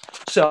patriot.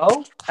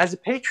 So, as a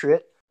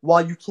patriot,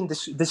 while you can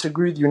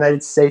disagree with the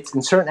United States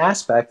in certain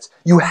aspects,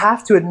 you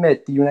have to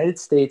admit the United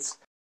States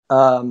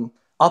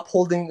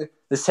upholding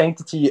the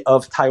sanctity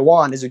of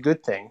Taiwan is a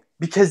good thing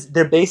because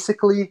they're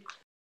basically,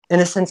 in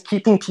a sense,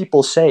 keeping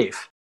people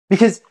safe.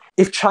 Because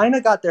if China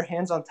got their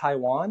hands on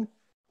Taiwan,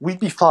 we'd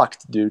be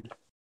fucked, dude.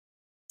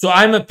 So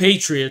I'm a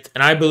patriot,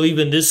 and I believe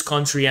in this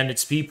country and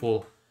its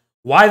people.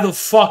 Why the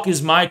fuck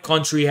is my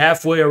country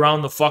halfway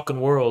around the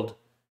fucking world?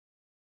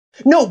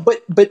 No,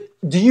 but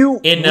do you...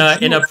 In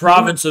a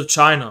province of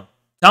China.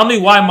 Tell me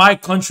why my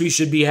country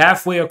should be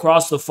halfway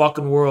across the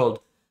fucking world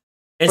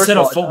instead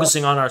of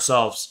focusing on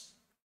ourselves.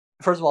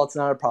 First of all, it's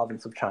not a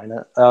province of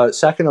China.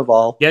 Second of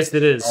all... Yes,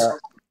 it is.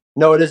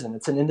 No, it isn't.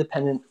 It's an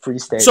independent free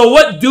state. So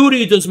what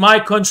duty does my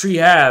country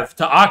have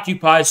to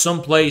occupy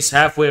some place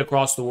halfway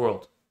across the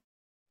world?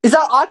 Is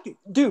that...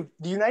 Dude,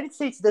 the United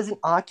States doesn't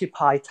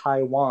occupy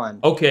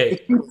Taiwan. Okay.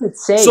 It keeps it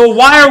safe. So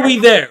why are we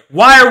there?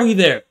 Why are we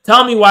there?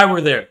 Tell me why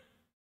we're there.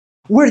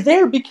 We're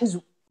there because...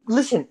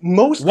 Listen,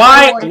 most...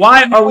 Why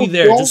are we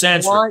there? Just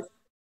answer.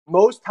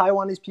 Most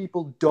Taiwanese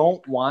people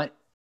don't want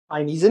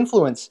Chinese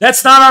influence.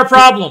 That's not our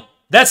problem.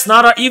 That's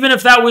not our... Even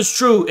if that was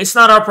true, it's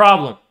not our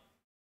problem.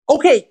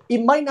 Okay,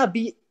 it might not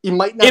be...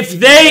 If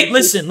they...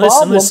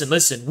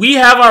 Listen. We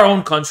have our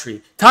own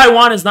country.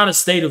 Taiwan is not a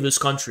state of this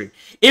country.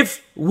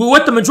 If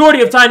what the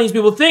majority of Chinese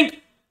people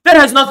think, that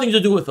has nothing to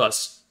do with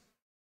us.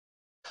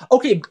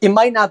 Okay, it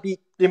might not be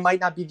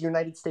the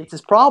United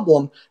States'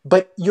 problem,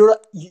 but you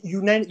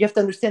have to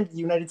understand that the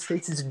United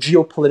States is a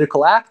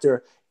geopolitical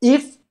actor.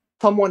 If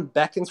someone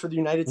beckons for the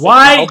United States...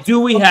 Why do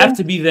we have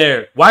to be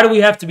there? Why do we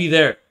have to be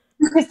there?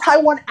 Because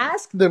Taiwan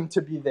asked them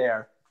to be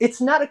there. It's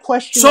not a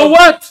question So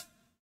what?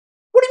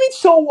 What do you mean,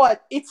 so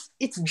what? It's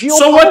geopolitical.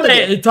 So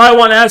what?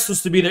 Taiwan asked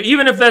us to be there.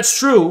 Even if that's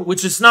true,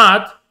 which it's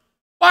not,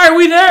 why are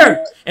we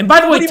there? And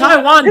by the way,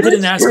 Taiwan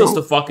didn't ask us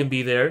to fucking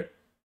be there.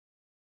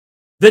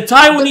 The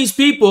Taiwanese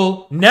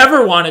people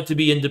never wanted to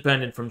be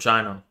independent from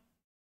China.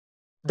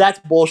 That's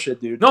bullshit,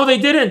 dude. No, they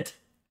didn't.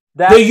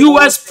 The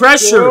U.S.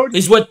 pressure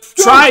is what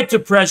tried to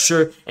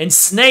pressure and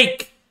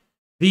snake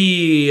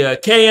the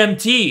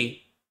KMT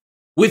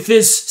with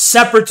this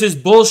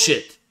separatist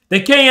bullshit.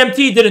 The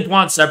KMT didn't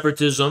want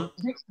separatism.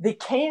 The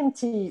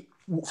KMT...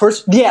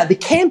 the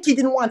KMT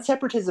didn't want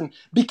separatism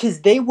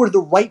because they were the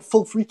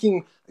rightful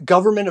freaking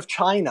government of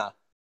China.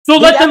 So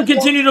let them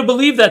continue to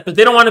believe that, but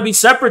they don't want to be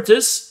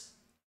separatists.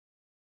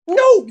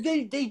 No,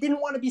 they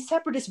didn't want to be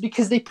separatists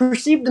because they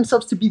perceived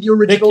themselves to be the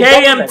original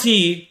government. The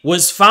KMT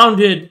was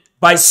founded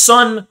by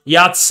Sun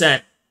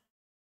Yat-sen.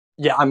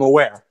 Yeah, I'm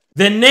aware.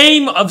 The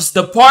name of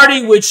the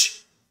party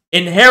which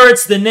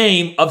inherits the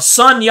name of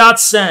Sun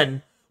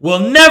Yat-sen will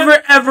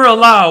never ever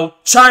allow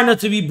China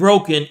to be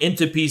broken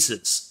into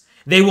pieces.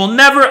 They will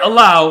never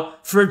allow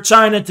for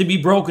China to be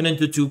broken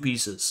into two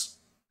pieces.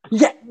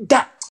 Yeah,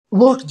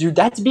 look, dude,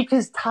 that's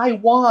because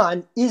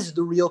Taiwan is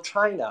the real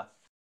China.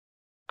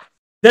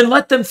 Then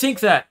let them think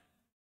that.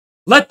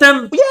 Let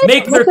them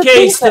make their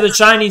case to the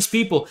Chinese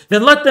people.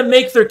 Then let them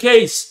make their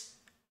case.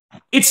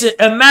 It's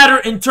a matter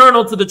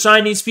internal to the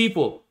Chinese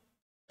people.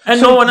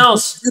 And no one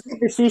else. Do you think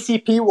the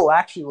CCP will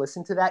actually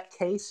listen to that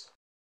case?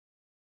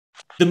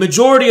 The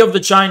majority of the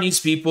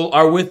Chinese people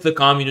are with the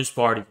Communist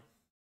Party.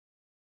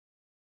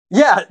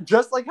 Yeah,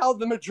 just like how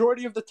the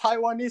majority of the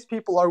Taiwanese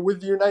people are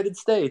with the United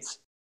States.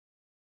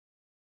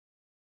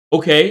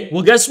 Okay,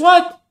 well guess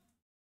what?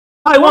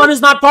 Taiwan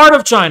is not part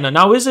of China,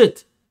 now is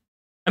it?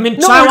 I mean,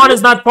 no, Taiwan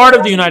is not part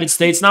of the United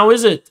States, now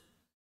is it?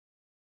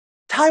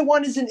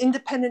 Taiwan is an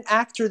independent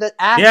actor that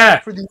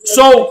acts for the United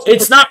States.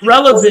 It's not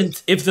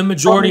relevant if the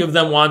majority of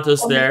them want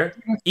us there,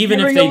 even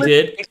if they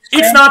did.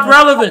 It's not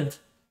relevant.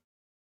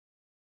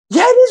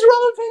 Yeah, it is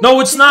relevant. No,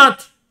 it's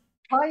not.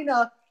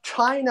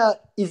 China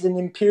is an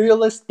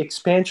imperialist,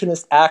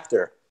 expansionist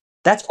actor.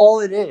 That's all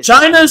it is.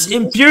 China's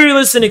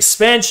imperialist and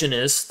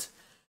expansionist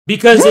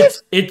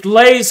because it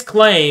lays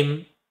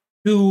claim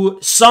to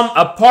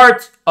a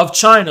part of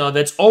China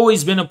that's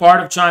always been a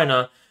part of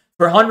China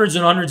for hundreds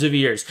and hundreds of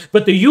years.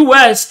 But the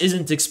U.S.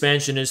 isn't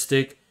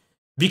expansionistic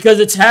because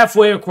it's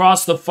halfway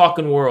across the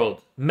fucking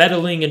world,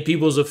 meddling in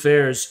people's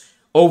affairs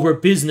over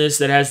business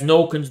that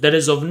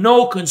is of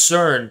no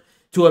concern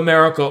to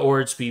America or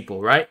its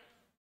people, right?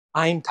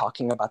 I'm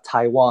talking about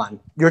Taiwan.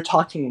 You're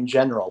talking in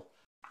general.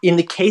 In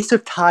the case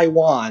of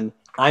Taiwan,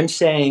 I'm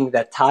saying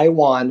that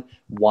Taiwan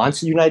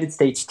wants the United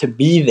States to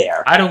be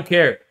there. I don't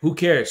care. Who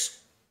cares?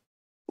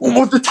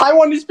 Well, the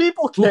Taiwanese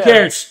people care. Who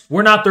cares?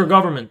 We're not their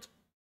government.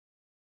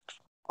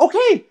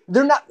 Okay,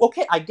 they're not.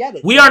 Okay, I get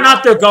it. We are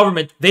not their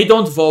government. They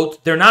don't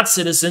vote. They're not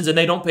citizens, and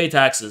they don't pay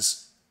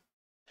taxes.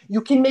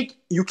 You can make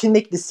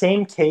the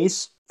same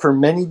case for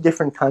many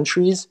different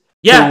countries.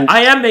 Yeah,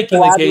 I am making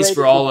the case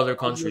for all other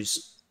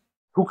countries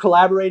who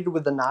collaborated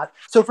with the Nazis.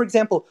 So, for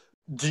example,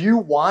 do you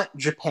want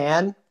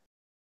Japan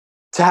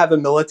to have a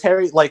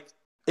military, like,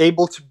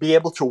 able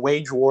to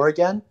wage war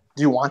again?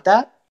 Do you want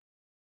that?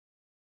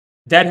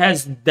 That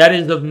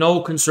is of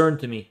no concern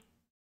to me.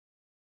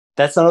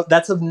 That's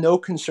of no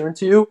concern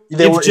to you?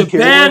 If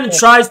Japan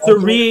tries to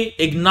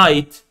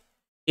reignite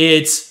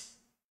its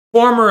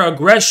former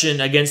aggression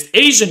against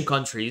Asian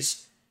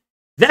countries,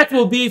 that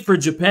will be for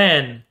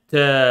Japan to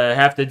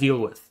have to deal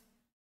with.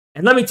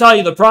 And let me tell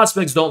you, the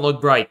prospects don't look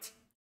bright.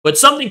 But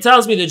something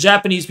tells me the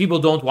Japanese people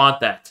don't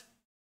want that.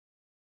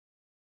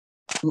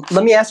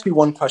 Let me ask you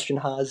one question,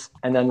 Haz,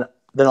 and then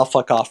I'll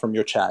fuck off from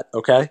your chat,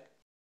 okay?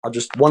 I'll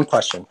just one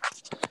question.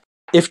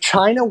 If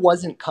China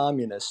wasn't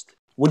communist,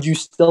 would you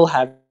still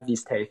have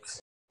these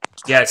takes?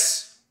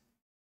 Yes.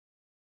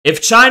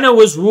 If China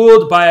was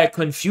ruled by a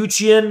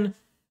Confucian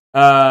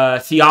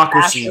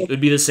theocracy, it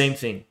would be the same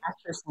thing.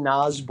 Fascist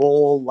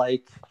Nazbol,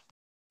 like,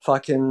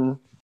 fucking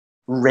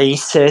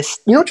racist.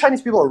 You know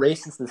Chinese people are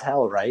racist as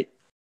hell, right?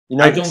 You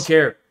know I don't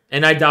care.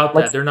 And I doubt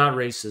that. They're not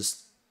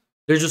racist.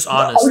 They're just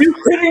honest. Are you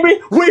kidding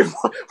me? Wait,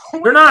 what?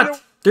 They're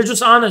not. They're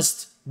just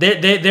honest.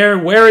 They're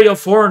wary of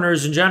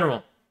foreigners in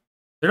general.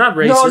 They're not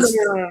racist.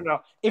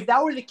 No. If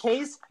that were the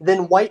case,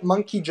 then white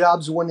monkey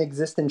jobs wouldn't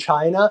exist in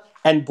China,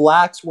 and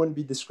blacks wouldn't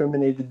be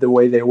discriminated the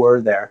way they were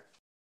there.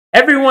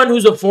 Everyone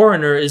who's a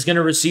foreigner is going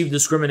to receive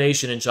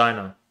discrimination in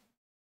China.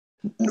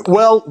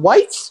 Well,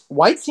 whites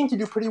seem to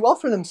do pretty well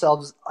for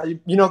themselves.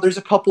 There's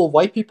a couple of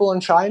white people in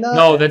China.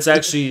 No,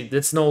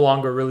 that's no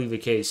longer really the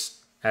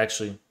case,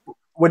 actually.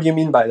 What do you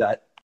mean by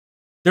that?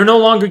 They're no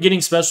longer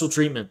getting special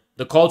treatment.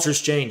 The culture's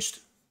changed.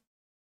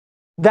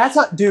 That's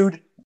not,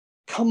 dude.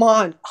 Come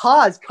on,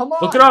 Haz, come on.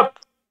 Look it up.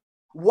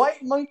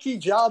 White monkey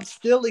jobs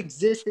still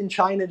exist in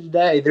China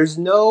today. There's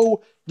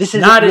no. This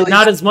is not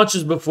as much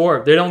as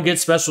before. They don't get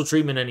special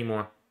treatment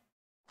anymore.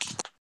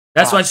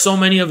 That's why so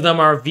many of them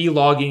are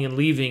vlogging and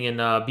leaving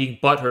and being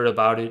butthurt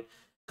about it,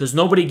 because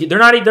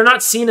they're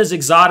not seen as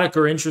exotic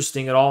or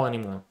interesting at all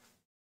anymore.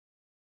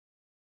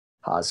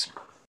 Haz,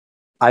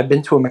 I've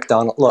been to a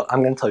McDonald's. Look,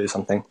 I'm going to tell you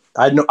something.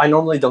 I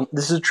normally don't.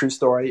 This is a true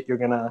story. You're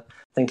going to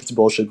think it's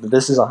bullshit, but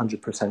this is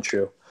 100%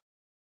 true.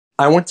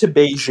 I went to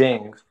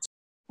Beijing.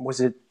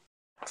 Was it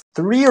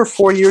 3 or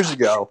 4 years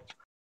ago?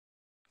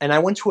 And I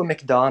went to a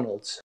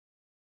McDonald's.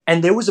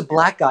 And there was a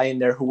black guy in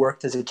there who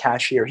worked as a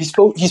cashier. He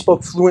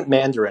spoke fluent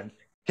Mandarin.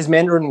 His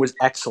Mandarin was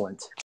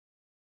excellent.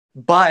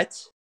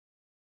 But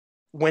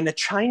when a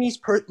Chinese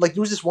there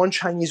was this one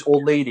Chinese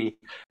old lady,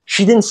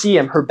 she didn't see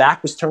him. Her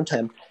back was turned to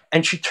him.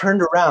 And she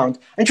turned around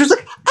and she was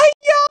like,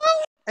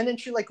 "Hi-ya!" And then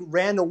she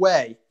ran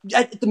away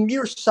at the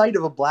mere sight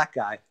of a black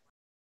guy.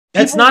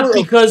 That's not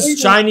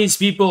because Chinese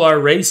people are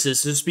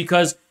racist. It's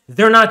because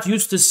they're not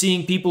used to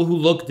seeing people who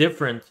look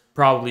different,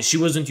 probably. She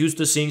wasn't used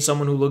to seeing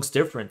someone who looks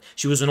different.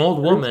 She was an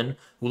old woman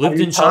who lived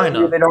in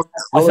China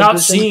without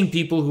seeing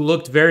people who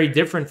looked very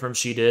different from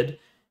she did.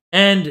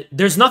 And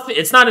there's nothing,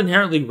 it's not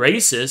inherently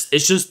racist.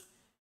 It's just,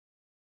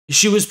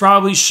 she was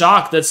probably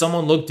shocked that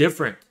someone looked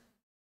different.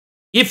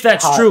 If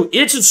that's true,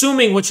 it's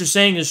assuming what you're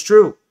saying is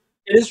true.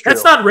 It is true.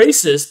 That's not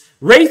racist.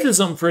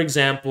 Racism, for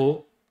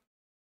example,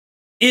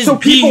 is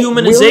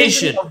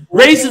dehumanization.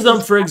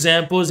 Racism, for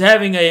example, is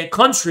having a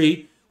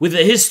country with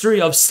a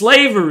history of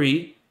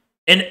slavery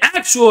and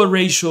actual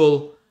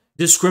racial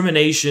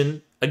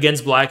discrimination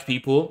against black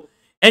people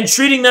and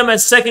treating them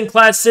as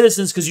second-class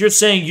citizens because you're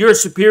saying you're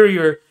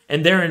superior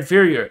and they're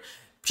inferior.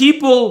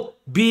 People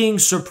being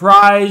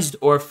surprised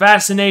or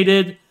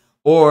fascinated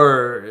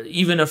or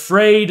even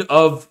afraid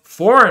of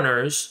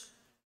foreigners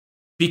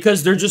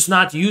because they're just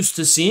not used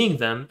to seeing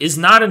them is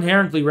not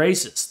inherently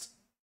racist.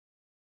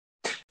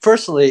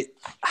 Firstly,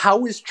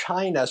 how is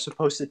China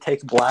supposed to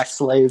take black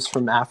slaves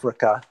from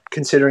Africa,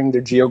 considering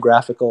their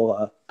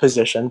geographical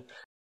position?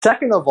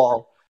 Second of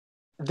all,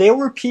 there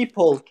were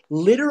people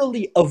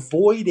literally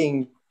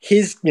avoiding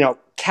his,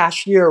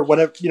 cashier,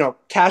 whatever,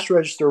 cash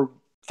register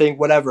thing,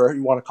 whatever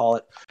you want to call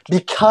it,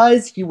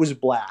 because he was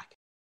black.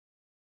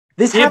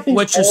 This happens. If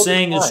what you're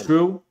saying is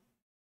true,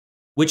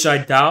 which I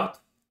doubt,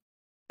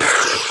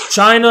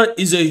 China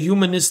is a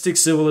humanistic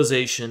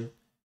civilization.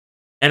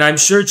 And I'm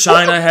sure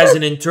China has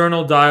an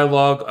internal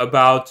dialogue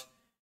about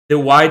the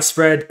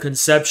widespread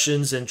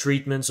conceptions and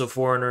treatments of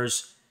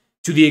foreigners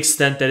to the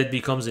extent that it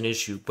becomes an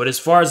issue. But as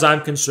far as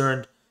I'm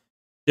concerned,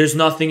 there's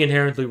nothing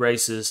inherently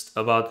racist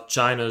about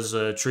China's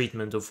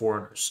treatment of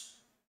foreigners.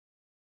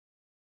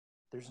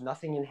 There's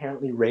nothing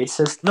inherently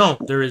racist? No,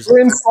 there isn't. You're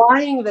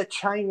implying that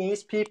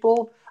Chinese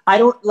people...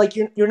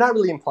 you're not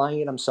really implying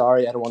it. I'm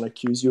sorry. I don't want to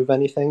accuse you of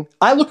anything.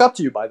 I look up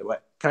to you, by the way.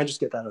 Can I just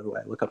get that out of the way?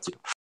 I look up to you.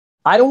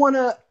 I don't want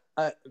to...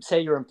 say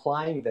you're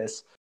implying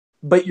this,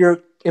 but you're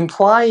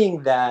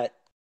implying that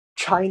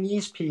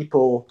Chinese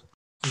people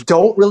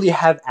don't really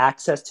have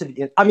access to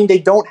the... they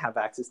don't have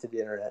access to the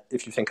internet,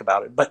 if you think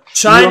about it. But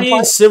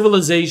Chinese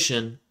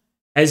civilization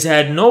has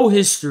had no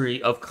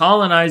history of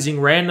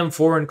colonizing random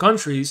foreign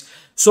countries,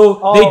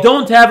 so they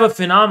don't have a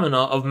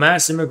phenomena of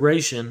mass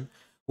immigration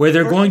where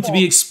they're going to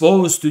be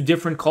exposed to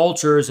different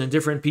cultures and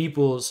different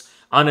peoples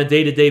on a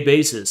day-to-day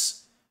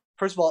basis.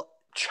 First of all,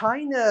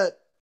 China...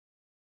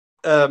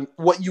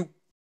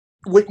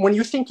 when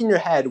you think in your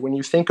head, when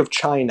you think of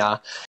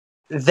China,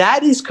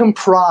 that is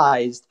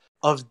comprised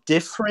of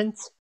different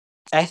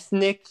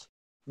ethnic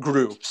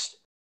groups.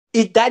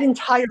 That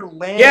entire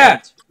land.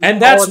 Yeah,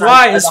 and that's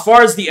why, as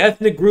far as the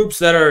ethnic groups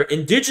that are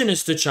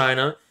indigenous to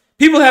China,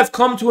 people have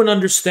come to an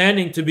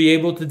understanding to be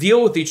able to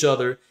deal with each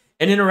other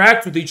and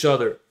interact with each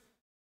other.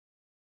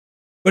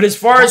 But as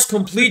far as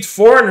complete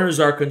foreigners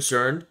are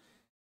concerned,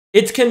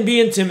 it can be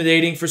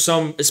intimidating for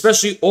some,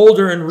 especially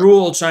older and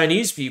rural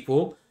Chinese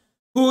people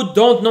who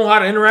don't know how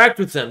to interact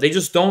with them. They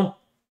just don't.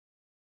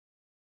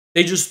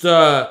 They just,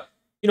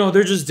 you know,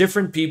 they're just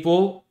different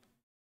people.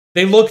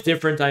 They look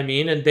different, I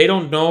mean, and they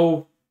don't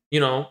know, you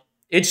know,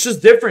 it's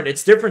just different.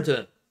 It's different to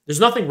them. There's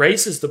nothing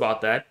racist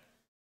about that.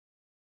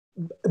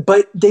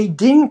 But they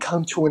didn't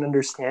come to an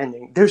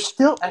understanding. There's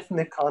still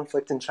ethnic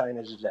conflict in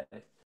China today.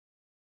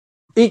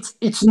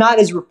 It's not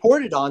as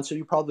reported on, so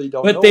you probably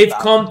don't know. But they've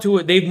about come it. to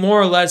it. They've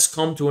more or less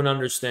come to an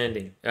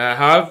understanding.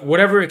 However,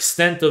 whatever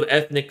extent of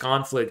ethnic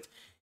conflict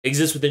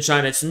exists within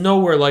China, it's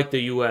nowhere like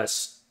the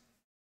U.S.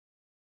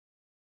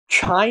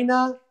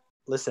 China,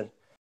 listen,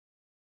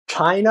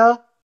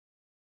 China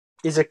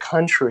is a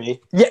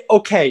country. Yeah,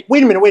 okay.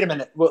 Wait a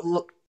minute. Well,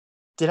 look,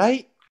 did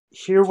I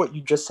hear what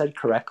you just said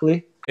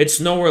correctly? It's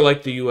nowhere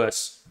like the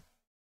U.S.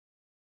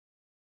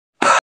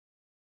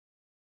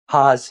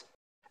 Haas,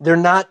 they're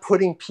not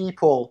putting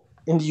people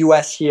in the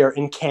U.S. here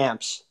in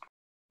camps.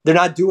 They're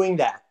not doing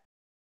that.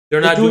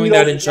 They're not doing doing it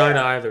that over in China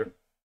there. either.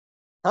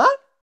 Huh?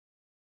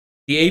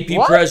 The AP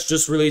What? Press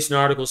just released an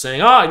article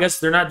saying, "Oh, I guess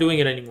they're not doing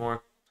it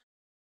anymore."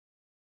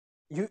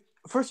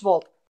 First of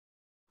all,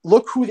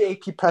 look who the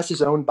AP Press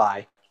is owned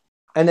by,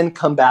 and then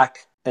come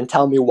back and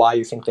tell me why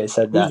you think they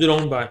said that. Who's it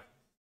owned by?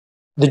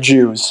 The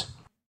Jews.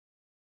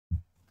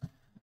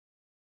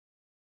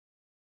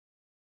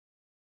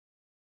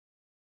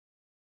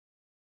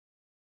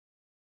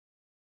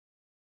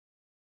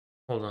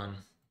 Hold on. I'm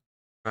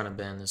trying to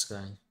ban this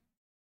guy.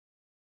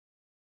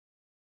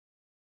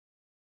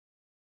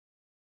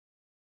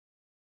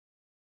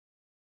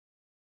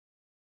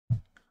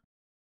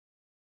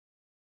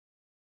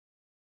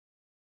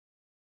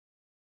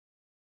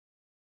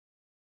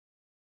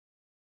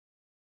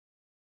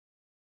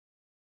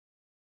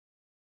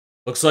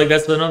 Looks like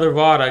that's another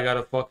VOD I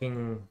gotta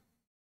fucking...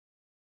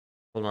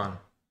 Hold on. A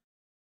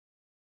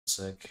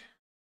sec.